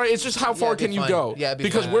it. Right, it's just how far it'd be can you fun. go? Yeah, it'd be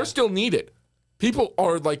because fun. we're still needed. People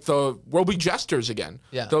are like we'll be jesters again.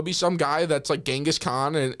 Yeah. There'll be some guy that's like Genghis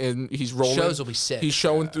Khan and he's rolling. Shows will be sick. He's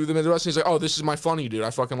showing through the Midwest and he's like, oh, this is my funny dude. I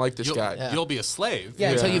fucking like this guy. You'll be a slave.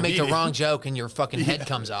 Yeah, until you make the Yeah. wrong joke and your fucking head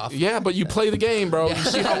comes off. Yeah, but you play the game, bro. You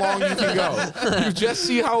see how long you can go. You just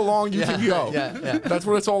see how long you can go. yeah. That's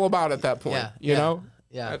what it's all about at that point. Yeah, You yeah, know?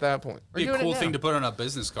 yeah. At that point. Be doing a it cool now. thing to put on a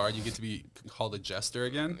business card. You get to be called a jester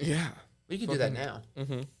again. Yeah. We can do that now.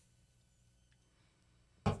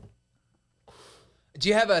 Do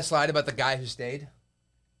you have a slide about the guy who stayed?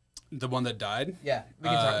 The one that died. Yeah, we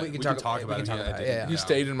can talk. We can talk about it. Yeah. He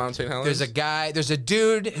stayed in Mount St. Helens. There's a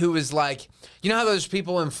dude who was like, you know how those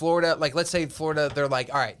people in Florida, like let's say Florida, they're like,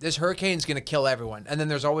 all right, this hurricane's gonna kill everyone, and then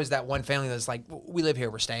there's always that one family that's like, we live here,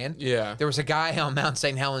 we're staying. Yeah. There was a guy on Mount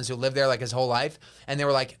St. Helens who lived there like his whole life, and they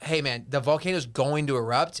were like, hey man, the volcano's going to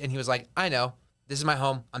erupt, and he was like, I know, this is my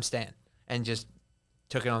home, I'm staying, and just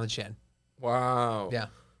took it on the chin. Wow. Yeah.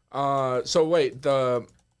 So wait, the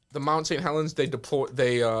Mount St. Helens, they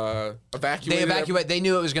evacuated. They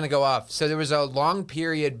knew it was going to go off. So there was a long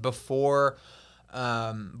period before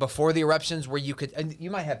the eruptions where you could, and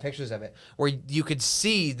you might have pictures of it, where you could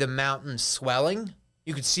see the mountain swelling.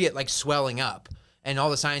 You could see it like swelling up, and all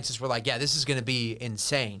the scientists were like, "Yeah, this is going to be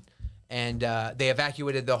insane." And they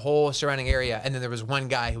evacuated the whole surrounding area. And then there was one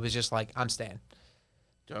guy who was just like, "I'm staying."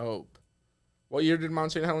 Dope. What year did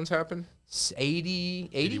Mount St. Helens happen? 80,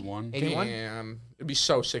 81. 81? Damn. It'd be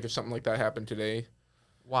so sick if something like that happened today.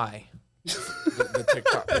 Why? The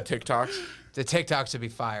TikToks. The TikToks would be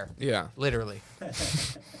fire. Yeah. Literally.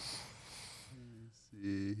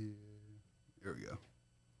 Here we go.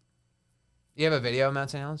 You have a video of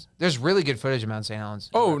Mount St. Helens? There's really good footage of Mount St. Helens.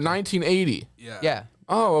 Oh, 1980. Yeah. Yeah.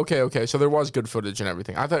 Oh, okay. So there was good footage and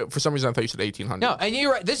everything. I thought for some reason I thought you said 1800. No, and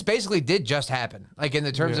you're right. This basically did just happen. Like in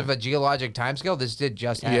the terms of a geologic timescale, this did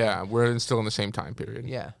just happen. Yeah, we're still in the same time period.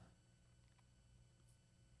 Yeah.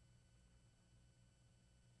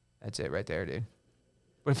 That's it right there, dude.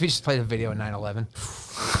 What if you just played a video of 9/11?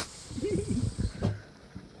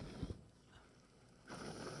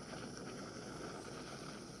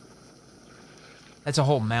 That's a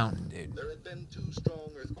whole mountain, dude. There had been 2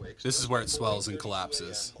 strong earthquakes. This is where it swells and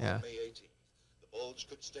collapses. Yeah. On May 18th. The bulge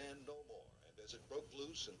could stand no more, and as it broke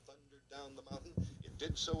loose and thundered down the mountain, it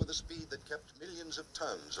did so with a speed that kept millions of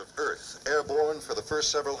tons of earth airborne for the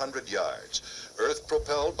first several hundred yards. Earth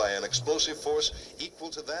propelled by an explosive force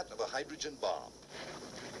equal to that of a hydrogen bomb.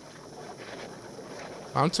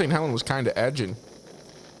 Mount St. Helens was kind of edging.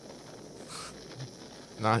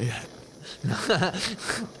 Not yet.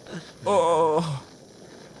 Oh.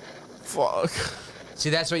 Fuck. See,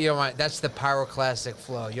 that's what you don't want. That's the pyroclastic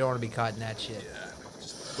flow. You don't want to be caught in that shit.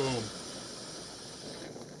 Boom.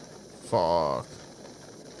 Fuck.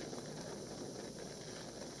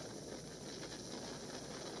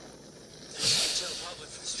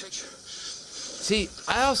 See,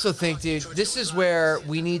 I also think, dude, this is where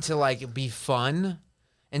we need to like be fun.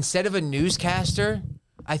 Instead of a newscaster,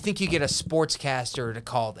 I think you get a sportscaster to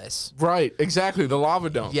call this. Right, exactly. The lava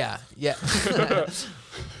dome. Yeah, yeah.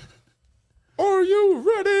 Are you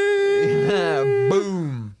ready?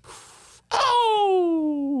 Boom.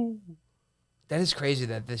 Oh. That is crazy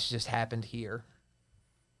that this just happened here.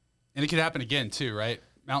 And it could happen again too, right?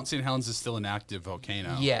 Mount St. Helens is still an active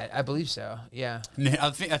volcano. Yeah, I believe so. Yeah.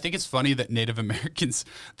 I think it's funny that Native Americans,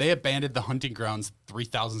 they abandoned the hunting grounds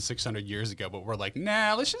 3,600 years ago, but we're like,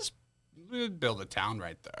 nah, let's just build a town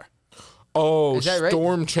right there. Oh, Is that right?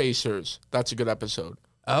 Storm Chasers. That's a good episode.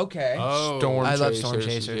 Okay. Oh, Storm I Chasers. love Storm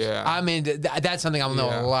Chasers. Yeah. I mean, that's something I'll know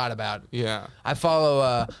a lot about. Yeah. I follow.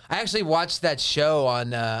 I actually watched that show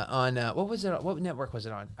on what was it? What network was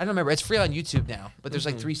it on? I don't remember. It's free on YouTube now. But there's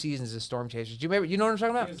like 3 seasons of Storm Chasers. Do you remember? You know what I'm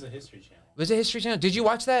talking about? It was a History Channel. Was it History Channel? Did you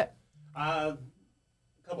watch that? A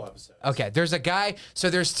couple episodes. Okay, there's a guy.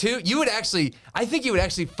 So there's 2. I think you would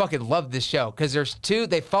actually fucking love this show because there's 2.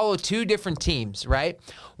 They follow 2 different teams, right?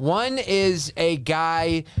 One is a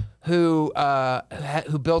guy who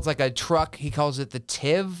builds like a truck. He calls it the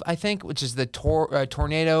TIV, I think, which is the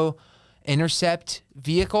Tornado Intercept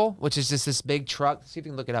vehicle, which is just this big truck. See if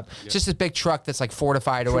you can look it up. Yep. It's just this big truck that's like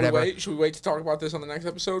fortified or whatever. Should we wait to talk about this on the next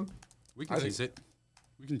episode? We can tease it.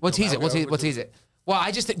 We'll tease it. We'll tease it. Well,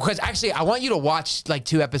 I just because actually I want you to watch like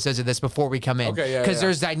 2 episodes of this before we come in. Okay, yeah. Because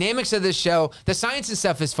there's dynamics of this show. The science and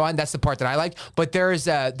stuff is fun. That's the part that I like. But there's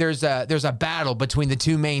a battle between the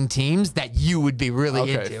 2 main teams that you would be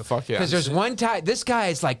really into. Fuck yeah. Because there's one time this guy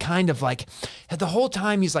is like kind of like the whole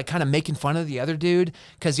time he's like kind of making fun of the other dude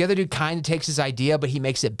because the other dude kind of takes his idea but he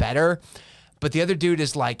makes it better. But the other dude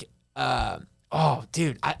is like. Oh,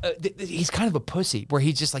 dude, he's kind of a pussy where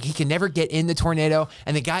he's just like, he can never get in the tornado.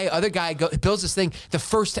 And the other guy builds this thing.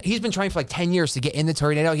 He's been trying for like 10 years to get in the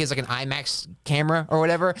tornado. He has like an IMAX camera or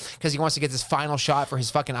whatever because he wants to get this final shot for his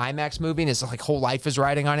fucking IMAX movie. And his like whole life is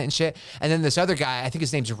riding on it and shit. And then this other guy, I think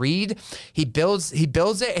his name's Reed. He builds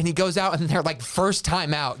it and he goes out and they're like first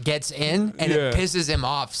time out gets in and it pisses him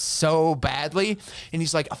off so badly. And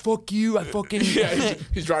he's like, fuck you. I fucking. Yeah,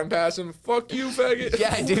 he's driving past him. Fuck you, faggot.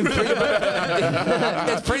 Yeah, dude. Pretty much.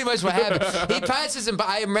 That's pretty much what happened. He passes him, but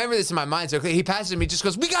I remember this in my mind. So he passes him. He just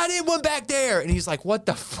goes, "We got in one back there," and he's like, "What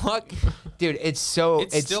the fuck, dude?" It's still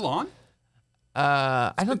on.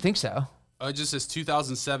 I don't think so. It just says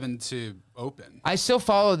 2007 to open. I still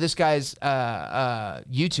follow this guy's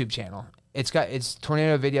YouTube channel. It's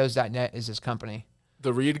tornadovideos.net is his company.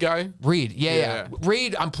 The Reed guy? Reed, yeah.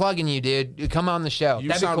 Reed, I'm plugging you, dude. Come on the show.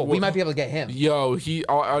 That'd be cool. We might be able to get him. Yo, I just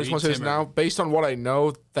want to say this now. Based on what I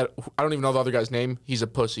know, that I don't even know the other guy's name. He's a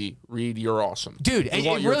pussy. Reed, you're awesome. Dude,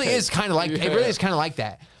 it really is kind of like it really is kind of like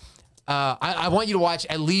that. I want you to watch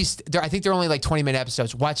at least. I think they're only like 20-minute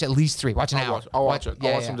episodes. Watch at least 3. Watch an hour. I'll watch it.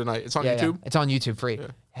 I'll watch them tonight. It's on YouTube. Yeah. It's on YouTube free. Yeah.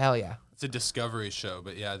 Hell yeah. It's a Discovery show,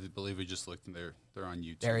 but yeah, I believe we just looked and they're on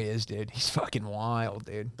YouTube. There he is, dude. He's fucking wild,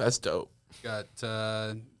 dude. That's dope. Got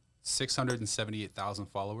 678,000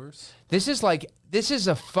 followers. This is one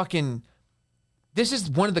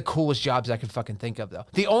of the coolest jobs I could fucking think of, though.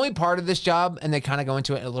 The only part of this job, and they kind of go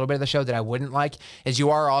into it in a little bit of the show that I wouldn't like, is you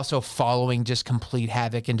are also following just complete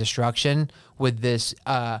havoc and destruction with this,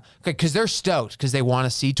 because they're stoked because they want to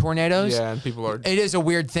see tornadoes. Yeah, and people are. It is a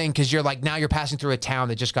weird thing because you're like, now you're passing through a town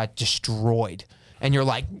that just got destroyed, and you're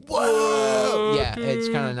like, whoa! Yeah, it's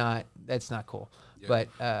kind of not. That's not cool. But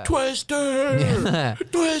Twister,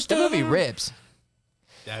 Twister. That movie rips.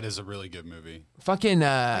 That is a really good movie. Fucking. We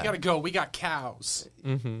gotta go. We got cows.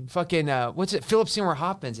 Mm-hmm. Fucking. What's it? Philip Seymour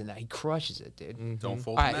Hoffman's in that. He crushes it, dude. Mm-hmm. Don't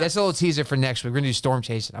fold. All right, that's a little teaser for next week. We're gonna do Storm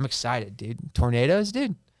Chasing. I'm excited, dude. Tornadoes,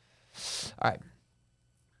 dude. All right.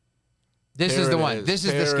 This is the one. This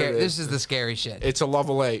is the scary. This is the scary shit. It's a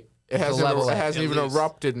level 8. It hasn't even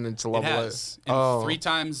erupted, and it's a level 8. It has. And 3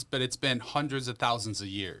 times, but it's been hundreds of thousands of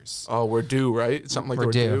years. Oh, we're due, right? Something like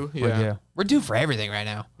we're due. Yeah. We're due for everything right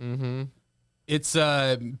now. Mm-hmm. It's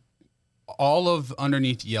all of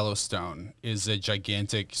underneath Yellowstone is a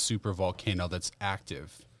gigantic super volcano that's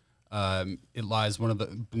active. It lies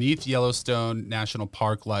beneath Yellowstone National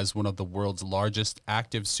Park lies one of the world's largest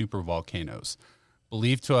active super volcanoes.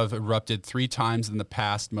 Believed to have erupted 3 times in the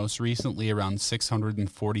past, most recently around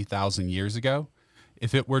 640,000 years ago.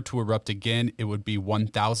 If it were to erupt again, it would be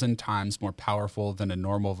 1,000 times more powerful than a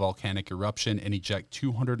normal volcanic eruption and eject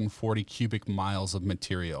 240 cubic miles of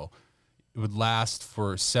material. It would last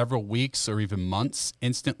for several weeks or even months,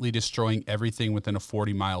 instantly destroying everything within a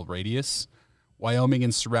 40-mile radius. Wyoming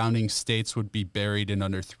and surrounding states would be buried in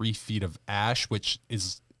under 3 feet of ash, which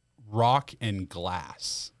is rock and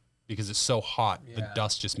glass. Because it's so hot, the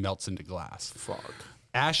dust just melts into glass. Fuck.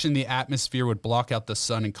 Ash in the atmosphere would block out the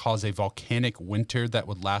sun and cause a volcanic winter that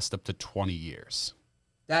would last up to 20 years.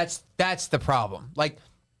 That's the problem. Like,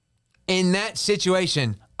 in that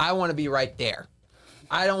situation, I want to be right there.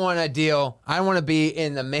 I don't want to deal. I want to be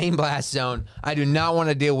in the main blast zone. I do not want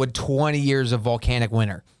to deal with 20 years of volcanic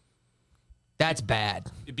winter. That's bad.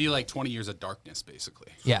 It'd be like 20 years of darkness,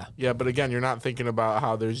 basically. Yeah. Yeah, but again, you're not thinking about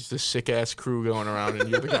how there's this sick ass crew going around,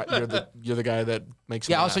 and you're the guy. You're the guy that makes.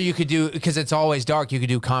 Yeah. Also, you could do because it's always dark. You could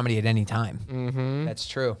do comedy at any time. Mm-hmm. That's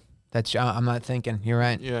true. I'm not thinking. You're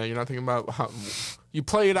right. Yeah, you're not thinking about how you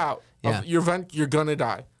play it out. Yeah. You're gonna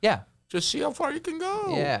die. Yeah. Just see how far you can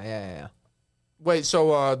go. Yeah. Wait,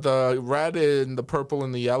 so the red and the purple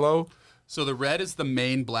and the yellow. So the red is the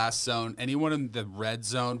main blast zone. Anyone in the red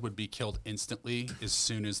zone would be killed instantly as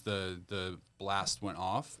soon as the blast went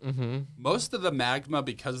off. Mm-hmm. Most of the magma,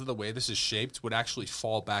 because of the way this is shaped, would actually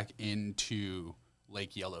fall back into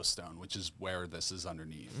Lake Yellowstone, which is where this is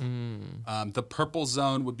underneath. The purple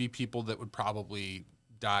zone would be people that would probably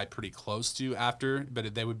die pretty close to after,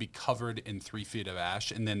 but they would be covered in 3 feet of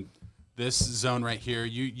ash. And then this zone right here,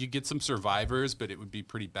 you get some survivors, but it would be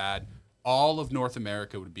pretty bad. All of North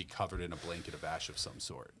America would be covered in a blanket of ash of some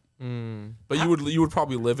sort. But you would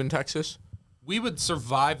probably live in Texas. We would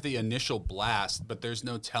survive the initial blast, but there's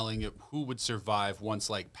no telling who would survive once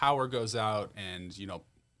like power goes out and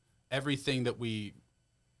everything that we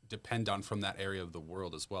depend on from that area of the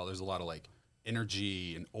world as well. There's a lot of like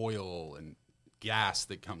energy and oil and gas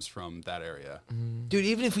that comes from that area. Dude,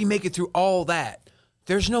 even if we make it through all that,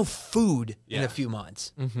 there's no food in Yeah. a few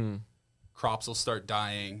months. Crops will start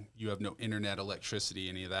dying. You have no internet, electricity,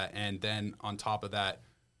 any of that. And then on top of that,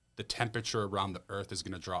 the temperature around the earth is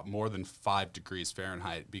going to drop more than 5 degrees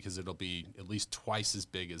Fahrenheit because it'll be at least twice as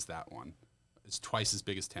big as that one. It's twice as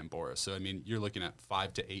big as Tambora. So, I mean, you're looking at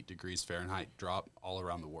 5 to 8 degrees Fahrenheit drop all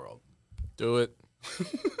around the world. Do it.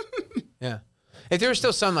 Yeah. If there was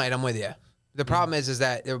still sunlight, I'm with you. The problem is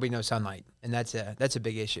that there will be no sunlight, and that's a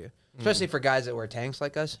big issue, especially for guys that wear tanks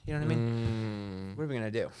like us. You know what I mean? What are we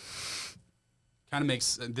gonna do? Kind of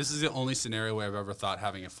makes this is the only scenario where I've ever thought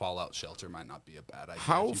having a fallout shelter might not be a bad idea.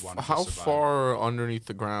 How if you wanted to how survive. far underneath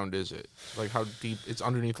the ground is it? Like how deep? It's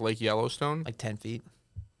underneath Lake Yellowstone. Like 10 feet.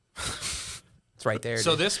 It's right there.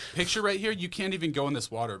 So dude. this picture right here, you can't even go in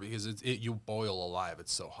this water because you boil alive.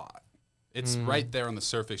 It's so hot. It's right there on the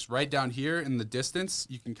surface. Right down here in the distance,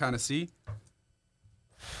 you can kind of see.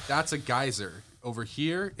 That's a geyser. Over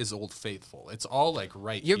here is Old Faithful. It's all like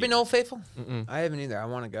right You ever here. been Old Faithful? I haven't either. I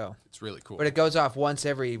want to go, It's really cool. but it goes off once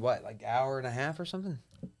every like hour and a half or something.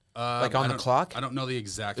 Like on I the don't- clock. I don't know the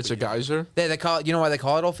exact. It's a geyser. They call it. You know why they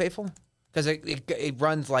call it Old Faithful? Because it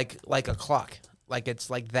runs like a clock. Like it's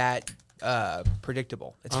like that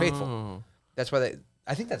predictable. It's faithful. Oh. That's why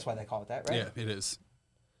I think that's why they call it that, right? Yeah, it is.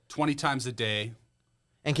 20 times a day.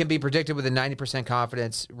 And can be predicted with a 90%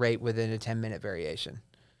 confidence rate within a 10-minute variation.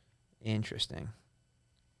 Interesting.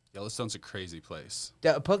 Yellowstone's a crazy place.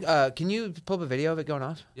 Can you pull up a video of it going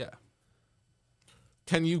off? Yeah.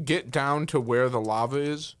 Can you get down to where the lava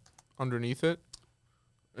is underneath it?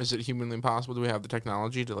 Is it humanly impossible? Do we have the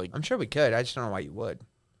technology to I'm sure we could. I just don't know why you would.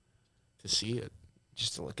 to see it?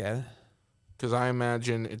 Just to look at it. Because I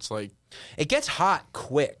imagine it's like It gets hot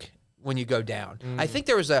quick when you go down. I think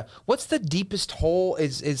there was what's the deepest hole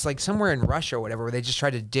is like somewhere in Russia or whatever where they just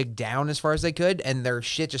tried to dig down as far as they could and their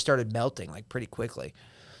shit just started melting like pretty quickly.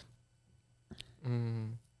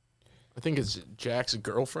 I think it's Jack's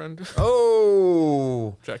girlfriend.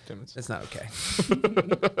 Oh, Jack Timmons. that's not okay.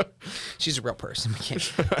 She's a real person. We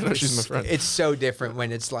can't. I know she's my friend. It's so different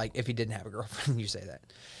when it's like if he didn't have a girlfriend, you say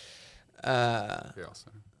that. Here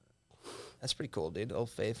also. That's pretty cool, dude. Old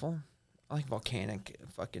Faithful. I like volcanic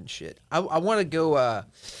fucking shit. I want to go.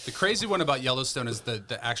 The crazy one about Yellowstone is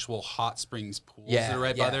the actual hot springs pools Yeah, that are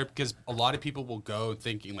right yeah. by there because a lot of people will go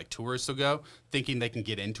thinking, like tourists will go, thinking they can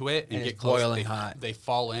get into it and, And get it's close. boiling they, hot. They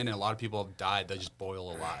fall in and a lot of people have died. They just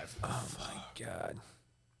boil alive. Oh my god.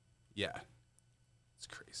 Yeah. It's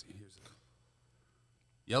crazy.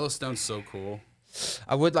 Yellowstone's so cool.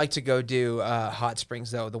 I would like to go do hot springs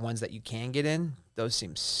though. The ones that you can get in, those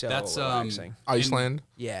seem so That's relaxing. Iceland.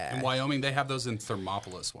 Yeah. In Wyoming, they have those in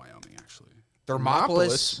Thermopolis, Wyoming, actually.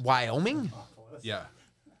 Thermopolis, Wyoming. Yeah.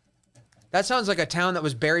 That sounds like a town that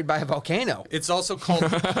was buried by a volcano. It's also called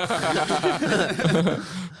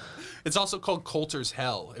It's also called Coulter's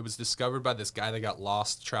Hell. It was discovered by this guy that got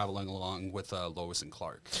lost traveling along with Lois and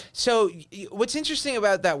Clark. So what's interesting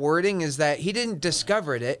about that wording is that he didn't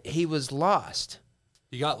discover it; he was lost.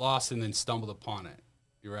 He got lost and then stumbled upon it.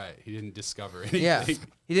 You're right. He didn't discover anything. Yeah, he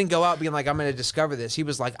didn't go out being like, "I'm going to discover this." He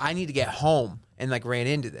was like, "I need to get home," and like ran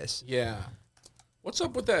into this. Yeah. What's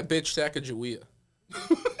up with that bitch Sacagawea?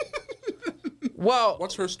 Well,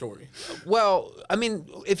 What's her story? well, I mean,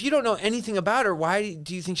 if you don't know anything about her, why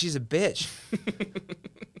do you think she's a bitch?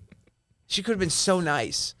 She could have been so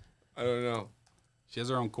nice. I don't know. She has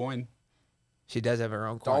her own coin. She does have her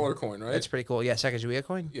own coin. Dollar coin, right? That's pretty cool. Yeah, Sacagawea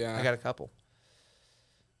coin? Yeah. I got a couple,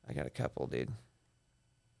 dude.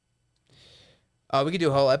 We could do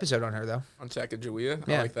a whole episode on her, though. On Sacagawea.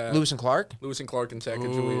 Yeah. I like that. Lewis and Clark. Lewis and Clark and Ooh,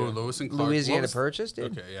 Sacagawea. Lois and Clark. Louisiana What was- Purchase,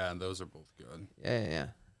 dude. Okay, yeah, and those are both good. Yeah.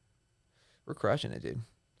 We're crushing it, dude.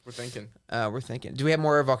 We're thinking. We're thinking. Do we have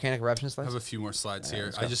more volcanic eruption I slides? have a few more slides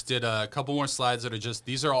here. I just did a couple more slides that are just,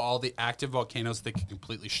 these are all the active volcanoes that can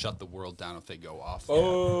completely shut the world down if they go off.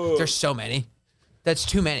 Oh. There's so many. That's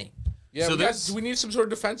too many. Yeah, So we need some sort of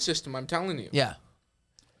defense system, I'm telling you. Yeah.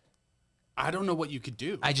 I don't know what you could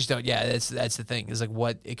do. I just don't. Yeah, that's the thing. Is like,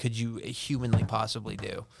 what could you humanly possibly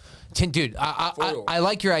do? Dude, I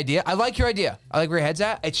like your idea. I like where your head's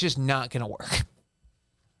at. It's just not gonna work.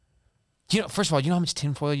 You know, first of all, you know how much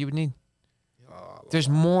tinfoil you would need? There's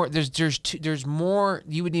more. There's more.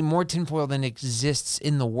 You would need more tinfoil than exists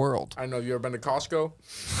in the world. I don't know. Have you ever been to Costco?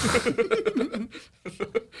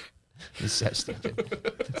 It's so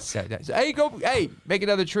stupid. So nice. Hey, make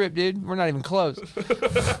another trip, dude. We're not even close.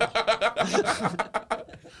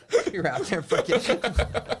 You're out there fucking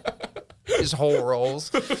his whole rolls.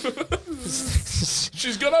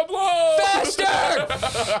 She's gonna blow Faster!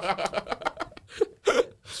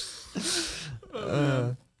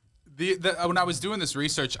 When I was doing this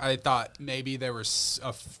research, I thought maybe there were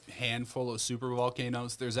a handful of super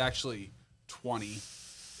volcanoes. There's actually 20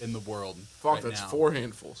 in the world. Fuck, right that's now. 4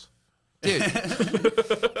 handfuls. Dude.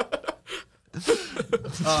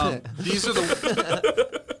 These are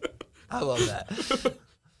the. I love that.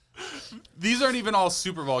 These aren't even all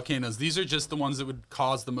super volcanoes. These are just the ones that would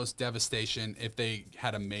cause the most devastation if they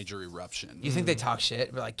had a major eruption. You think they talk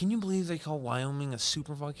shit? We're like, can you believe they call Wyoming a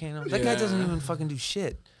super volcano? That guy doesn't even fucking do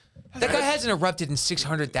shit. That guy hasn't erupted in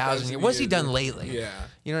 600,000 years. What's he done lately? Yeah.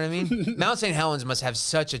 You know what I mean? Mount St. Helens must have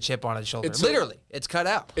such a chip on its shoulder. Literally, it's cut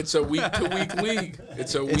out. It's a week-to-week league.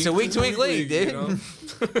 It's a week-to-week league, dude. You know?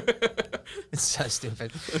 It's so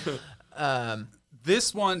stupid.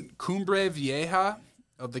 This one, Cumbre Vieja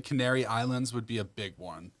of the Canary Islands, would be a big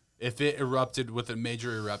one. If it erupted with a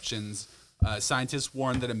major eruptions, scientists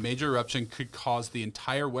warned that a major eruption could cause the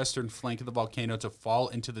entire western flank of the volcano to fall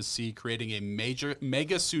into the sea, creating a mega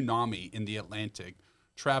tsunami in the Atlantic.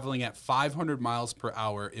 Traveling at 500 miles per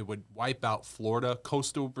hour, it would wipe out Florida,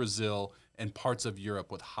 coastal Brazil, and parts of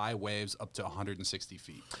Europe with high waves up to 160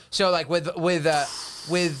 feet. So, like with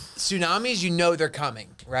tsunamis, you know they're coming,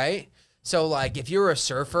 right? So, like, if you were a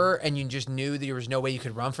surfer and you just knew there was no way you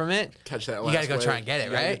could run from it, Catch that. you gotta go wave. try and get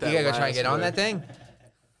it, right? Get You gotta that go try and get on last that wave. thing.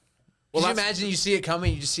 Well, Could you that's- imagine you see it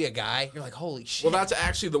coming, you just see a guy, you're like, holy shit. Well, that's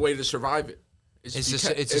actually the way to survive it. it's to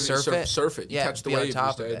surf it. Surf it. You Yeah, catch the be on wave top and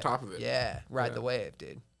of stay it. on top of it. Yeah, ride the wave,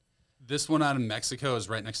 dude. This one out in Mexico is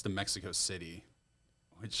right next to Mexico City,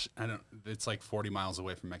 which it's like 40 miles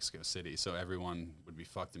away from Mexico City, so everyone would be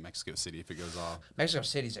fucked in Mexico City if it goes off. Mexico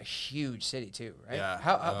City's a huge city too, right?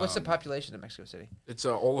 Yeah, What's the population of Mexico City? It's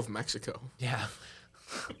all of Mexico. Yeah.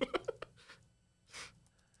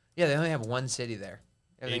 Yeah, they only have one city there.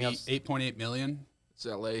 Everything else, 8.8 million. It's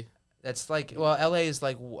L.A. that's like, well, LA is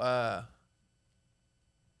like,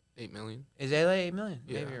 8 million. is LA 8 million?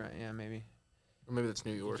 Yeah. Maybe you're right. Yeah, maybe. Or maybe that's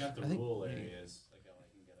New York. Got the think- rural areas. Like LA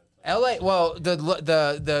can get up to. LA, well,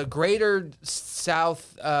 the greater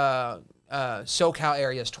South SoCal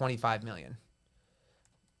area is 25 million.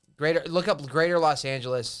 Look up Greater Los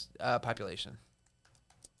Angeles population.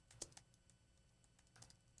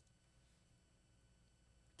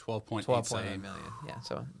 12.8 12.8 million. Yeah,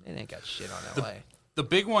 so it ain't got shit on LA. The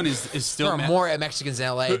big one is still There are more Mexicans in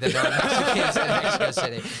LA than there are Mexicans in Mexico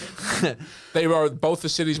City. They are both the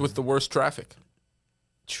cities with the worst traffic.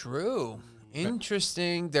 True.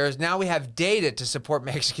 Interesting. Now we have data to support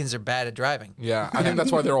Mexicans are bad at driving. Yeah, I think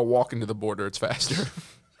that's why they're all walking to the border. It's faster.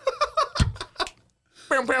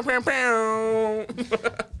 Pew, pew, pew, pew.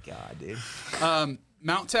 God, dude.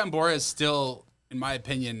 Mount Tambora is still, in my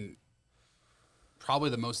opinion, probably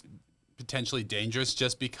the most potentially dangerous,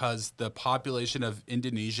 just because the population of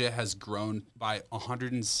Indonesia has grown by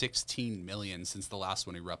 116 million since the last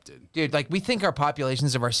one erupted. Dude, like, we think our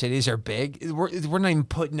populations of our cities are big. We're not even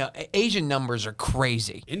putting up. Asian numbers are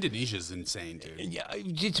crazy. Indonesia's insane, dude. Yeah,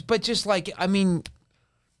 but just like, I mean,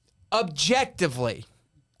 objectively,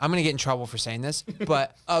 I'm gonna get in trouble for saying this,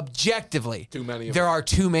 but objectively, Too many of there are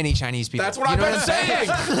too many Chinese people. That's what I've been saying.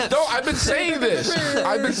 No, I've been saying this.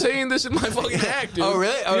 I've been saying this in my fucking act, dude. Oh,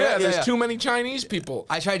 really? Oh, yeah, yeah, there's yeah. too many Chinese people.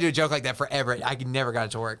 I tried to do a joke like that forever. I never got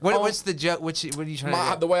it to work. What's the joke? What are you trying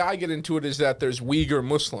to do? The way I get into it is that there's Uyghur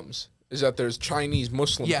Muslims. Is that there's Chinese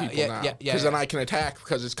Muslim Yeah, people yeah, now. yeah, Because then yeah. I can attack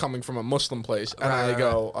because it's coming from a Muslim place. And Right, I right,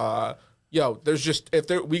 go, yo, there's just,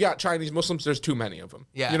 we got Chinese Muslims, there's too many of them.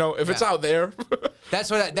 Yeah, You know, if it's yeah. out there. That's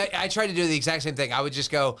what I tried to do the exact same thing. I would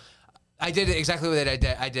just go. I did it exactly what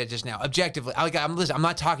I did just now. Objectively, listen, I'm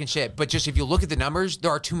not talking shit, but just if you look at the numbers,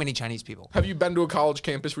 there are too many Chinese people. Have you been to a college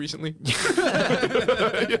campus recently?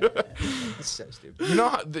 It's so stupid. You know,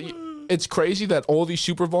 how it's crazy that all these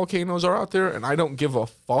super volcanoes are out there, and I don't give a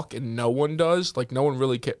fuck, and no one does. Like, no one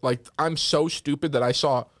really cares. Like, I'm so stupid that I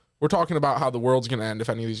saw. We're talking about how the world's gonna end if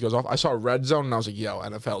any of these goes off. I saw Red Zone and I was like, "Yo,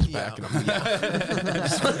 NFL's back," and I'm like,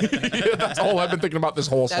 yeah, that's all I've been thinking about this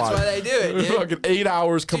whole slide. That's why they do it, dude. Fucking 8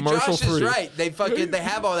 hours commercial Josh free. is right. They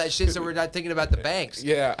have all that shit, so we're not thinking about the banks.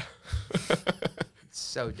 Yeah. It's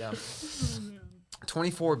so dumb.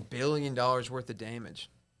 $24 billion worth of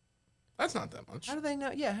damage. That's not that much. How do they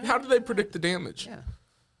know? Yeah. How do they predict the damage? Yeah.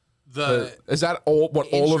 Is that all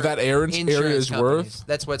of that area is companies. worth?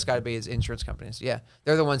 That's what it's got to be. Is insurance companies? Yeah,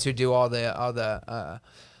 they're the ones who do all the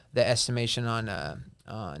estimation on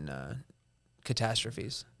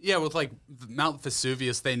catastrophes. Yeah, with like Mount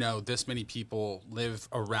Vesuvius, they know this many people live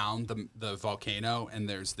around the volcano, and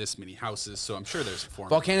there's this many houses. So I'm sure there's a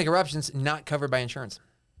formula. Volcanic eruptions not covered by insurance.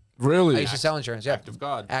 Really? I used to sell insurance. Yeah. Act of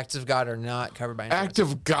God. Acts of God are not covered by insurance. Act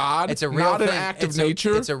of God? It's a real not thing. an act of It's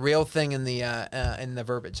nature? It's a real thing in the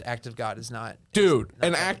verbiage. Act of God is not. Dude,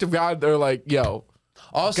 an act of God, they're like, yo,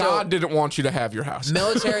 Also, God didn't want you to have your house.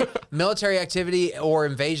 military activity or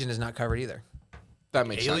invasion is not covered either. That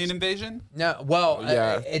makes Alien sense. invasion? No, well,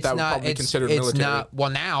 Yeah, it's that would not. probably be It's considered it's military. not. Well,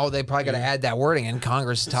 now they probably got to add that wording in.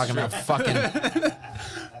 Congress is talking about fucking.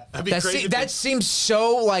 That'd be crazy. That seems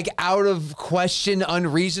so like out of question,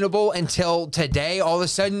 unreasonable until today. All of a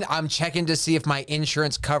sudden, I'm checking to see if my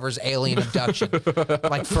insurance covers alien abduction,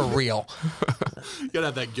 like for real. You gotta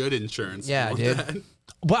have that good insurance. Yeah, dude.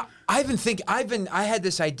 Well, I had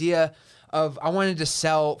this idea of I wanted to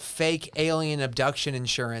sell fake alien abduction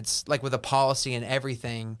insurance, like with a policy and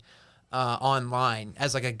everything, online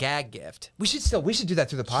as like a gag gift. We should do that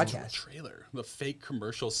through the podcast. Trailer, the fake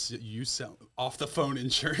commercials you sell off the phone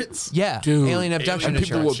insurance. Yeah, Dude, alien abduction and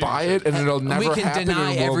people will insurance. buy it, and it'll never We can happen.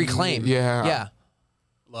 deny and we'll- every claim. Yeah. Yeah.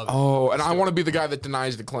 Love it. Oh, and I want to be the guy that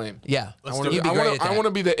denies the claim. Yeah. Let's You'd do be it. great at that. I want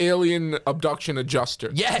to be the alien abduction adjuster.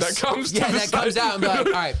 Yes. That comes. Yeah, to the that comes side. out and be like,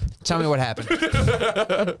 all right, tell me what happened.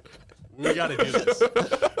 We gotta do this.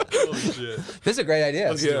 Holy shit. This is a great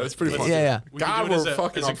idea. Yeah, it's pretty fun. Yeah. We God, can do it we're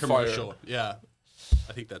fucking as a on fire. commercial. Yeah.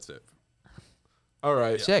 I think that's it. All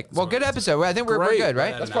right. Sick. Well, good episode. I think we're Great. good,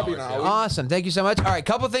 right? That's probably an hour, hour. Awesome. Thank you so much. All right,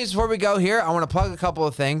 couple of things before we go here. I want to plug a couple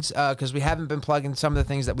of things because we haven't been plugging some of the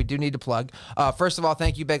things that we do need to plug. First of all,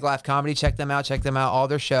 thank you, Big Laugh Comedy. Check them out. Check them out. All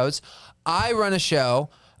their shows. I run a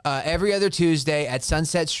show every other Tuesday at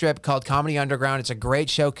Sunset Strip called Comedy Underground. It's a great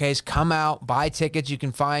showcase. Come out, buy tickets. You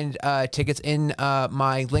can find tickets in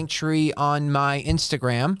my link tree on my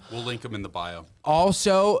Instagram. We'll link them in the bio.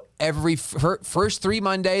 Also, every first 3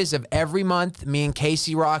 Mondays of every month, me and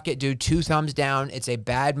Casey Rocket do 2 Thumbs Down. It's a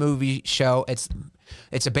bad movie show. It's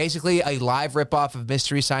basically a live ripoff of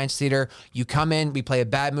Mystery Science Theater. You come in, we play a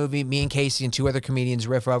bad movie. Me and Casey and 2 other comedians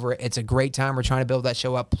riff over it. It's a great time. We're trying to build that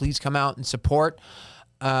show up. Please come out and support.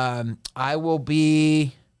 I will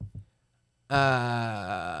be no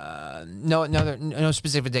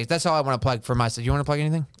specific dates. That's all I want to plug for myself. You want to plug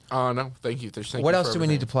anything? No, thank you. What else do we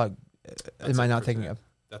need to plug? Am I not thinking today. of?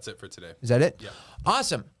 That's it for today. Is that it? Yeah.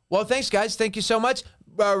 Awesome. Well, thanks, guys. Thank you so much.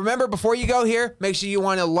 Remember, before you go here, make sure you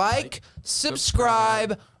want to like,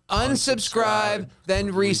 subscribe, unsubscribe,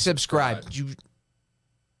 then resubscribe.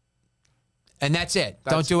 And that's it.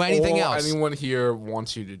 Don't do anything all else. Anyone here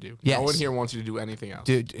wants you to do. Yes. No one here wants you to do anything else.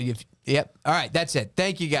 Dude, yep. All right, that's it.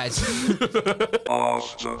 Thank you, guys.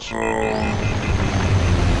 Off the throne.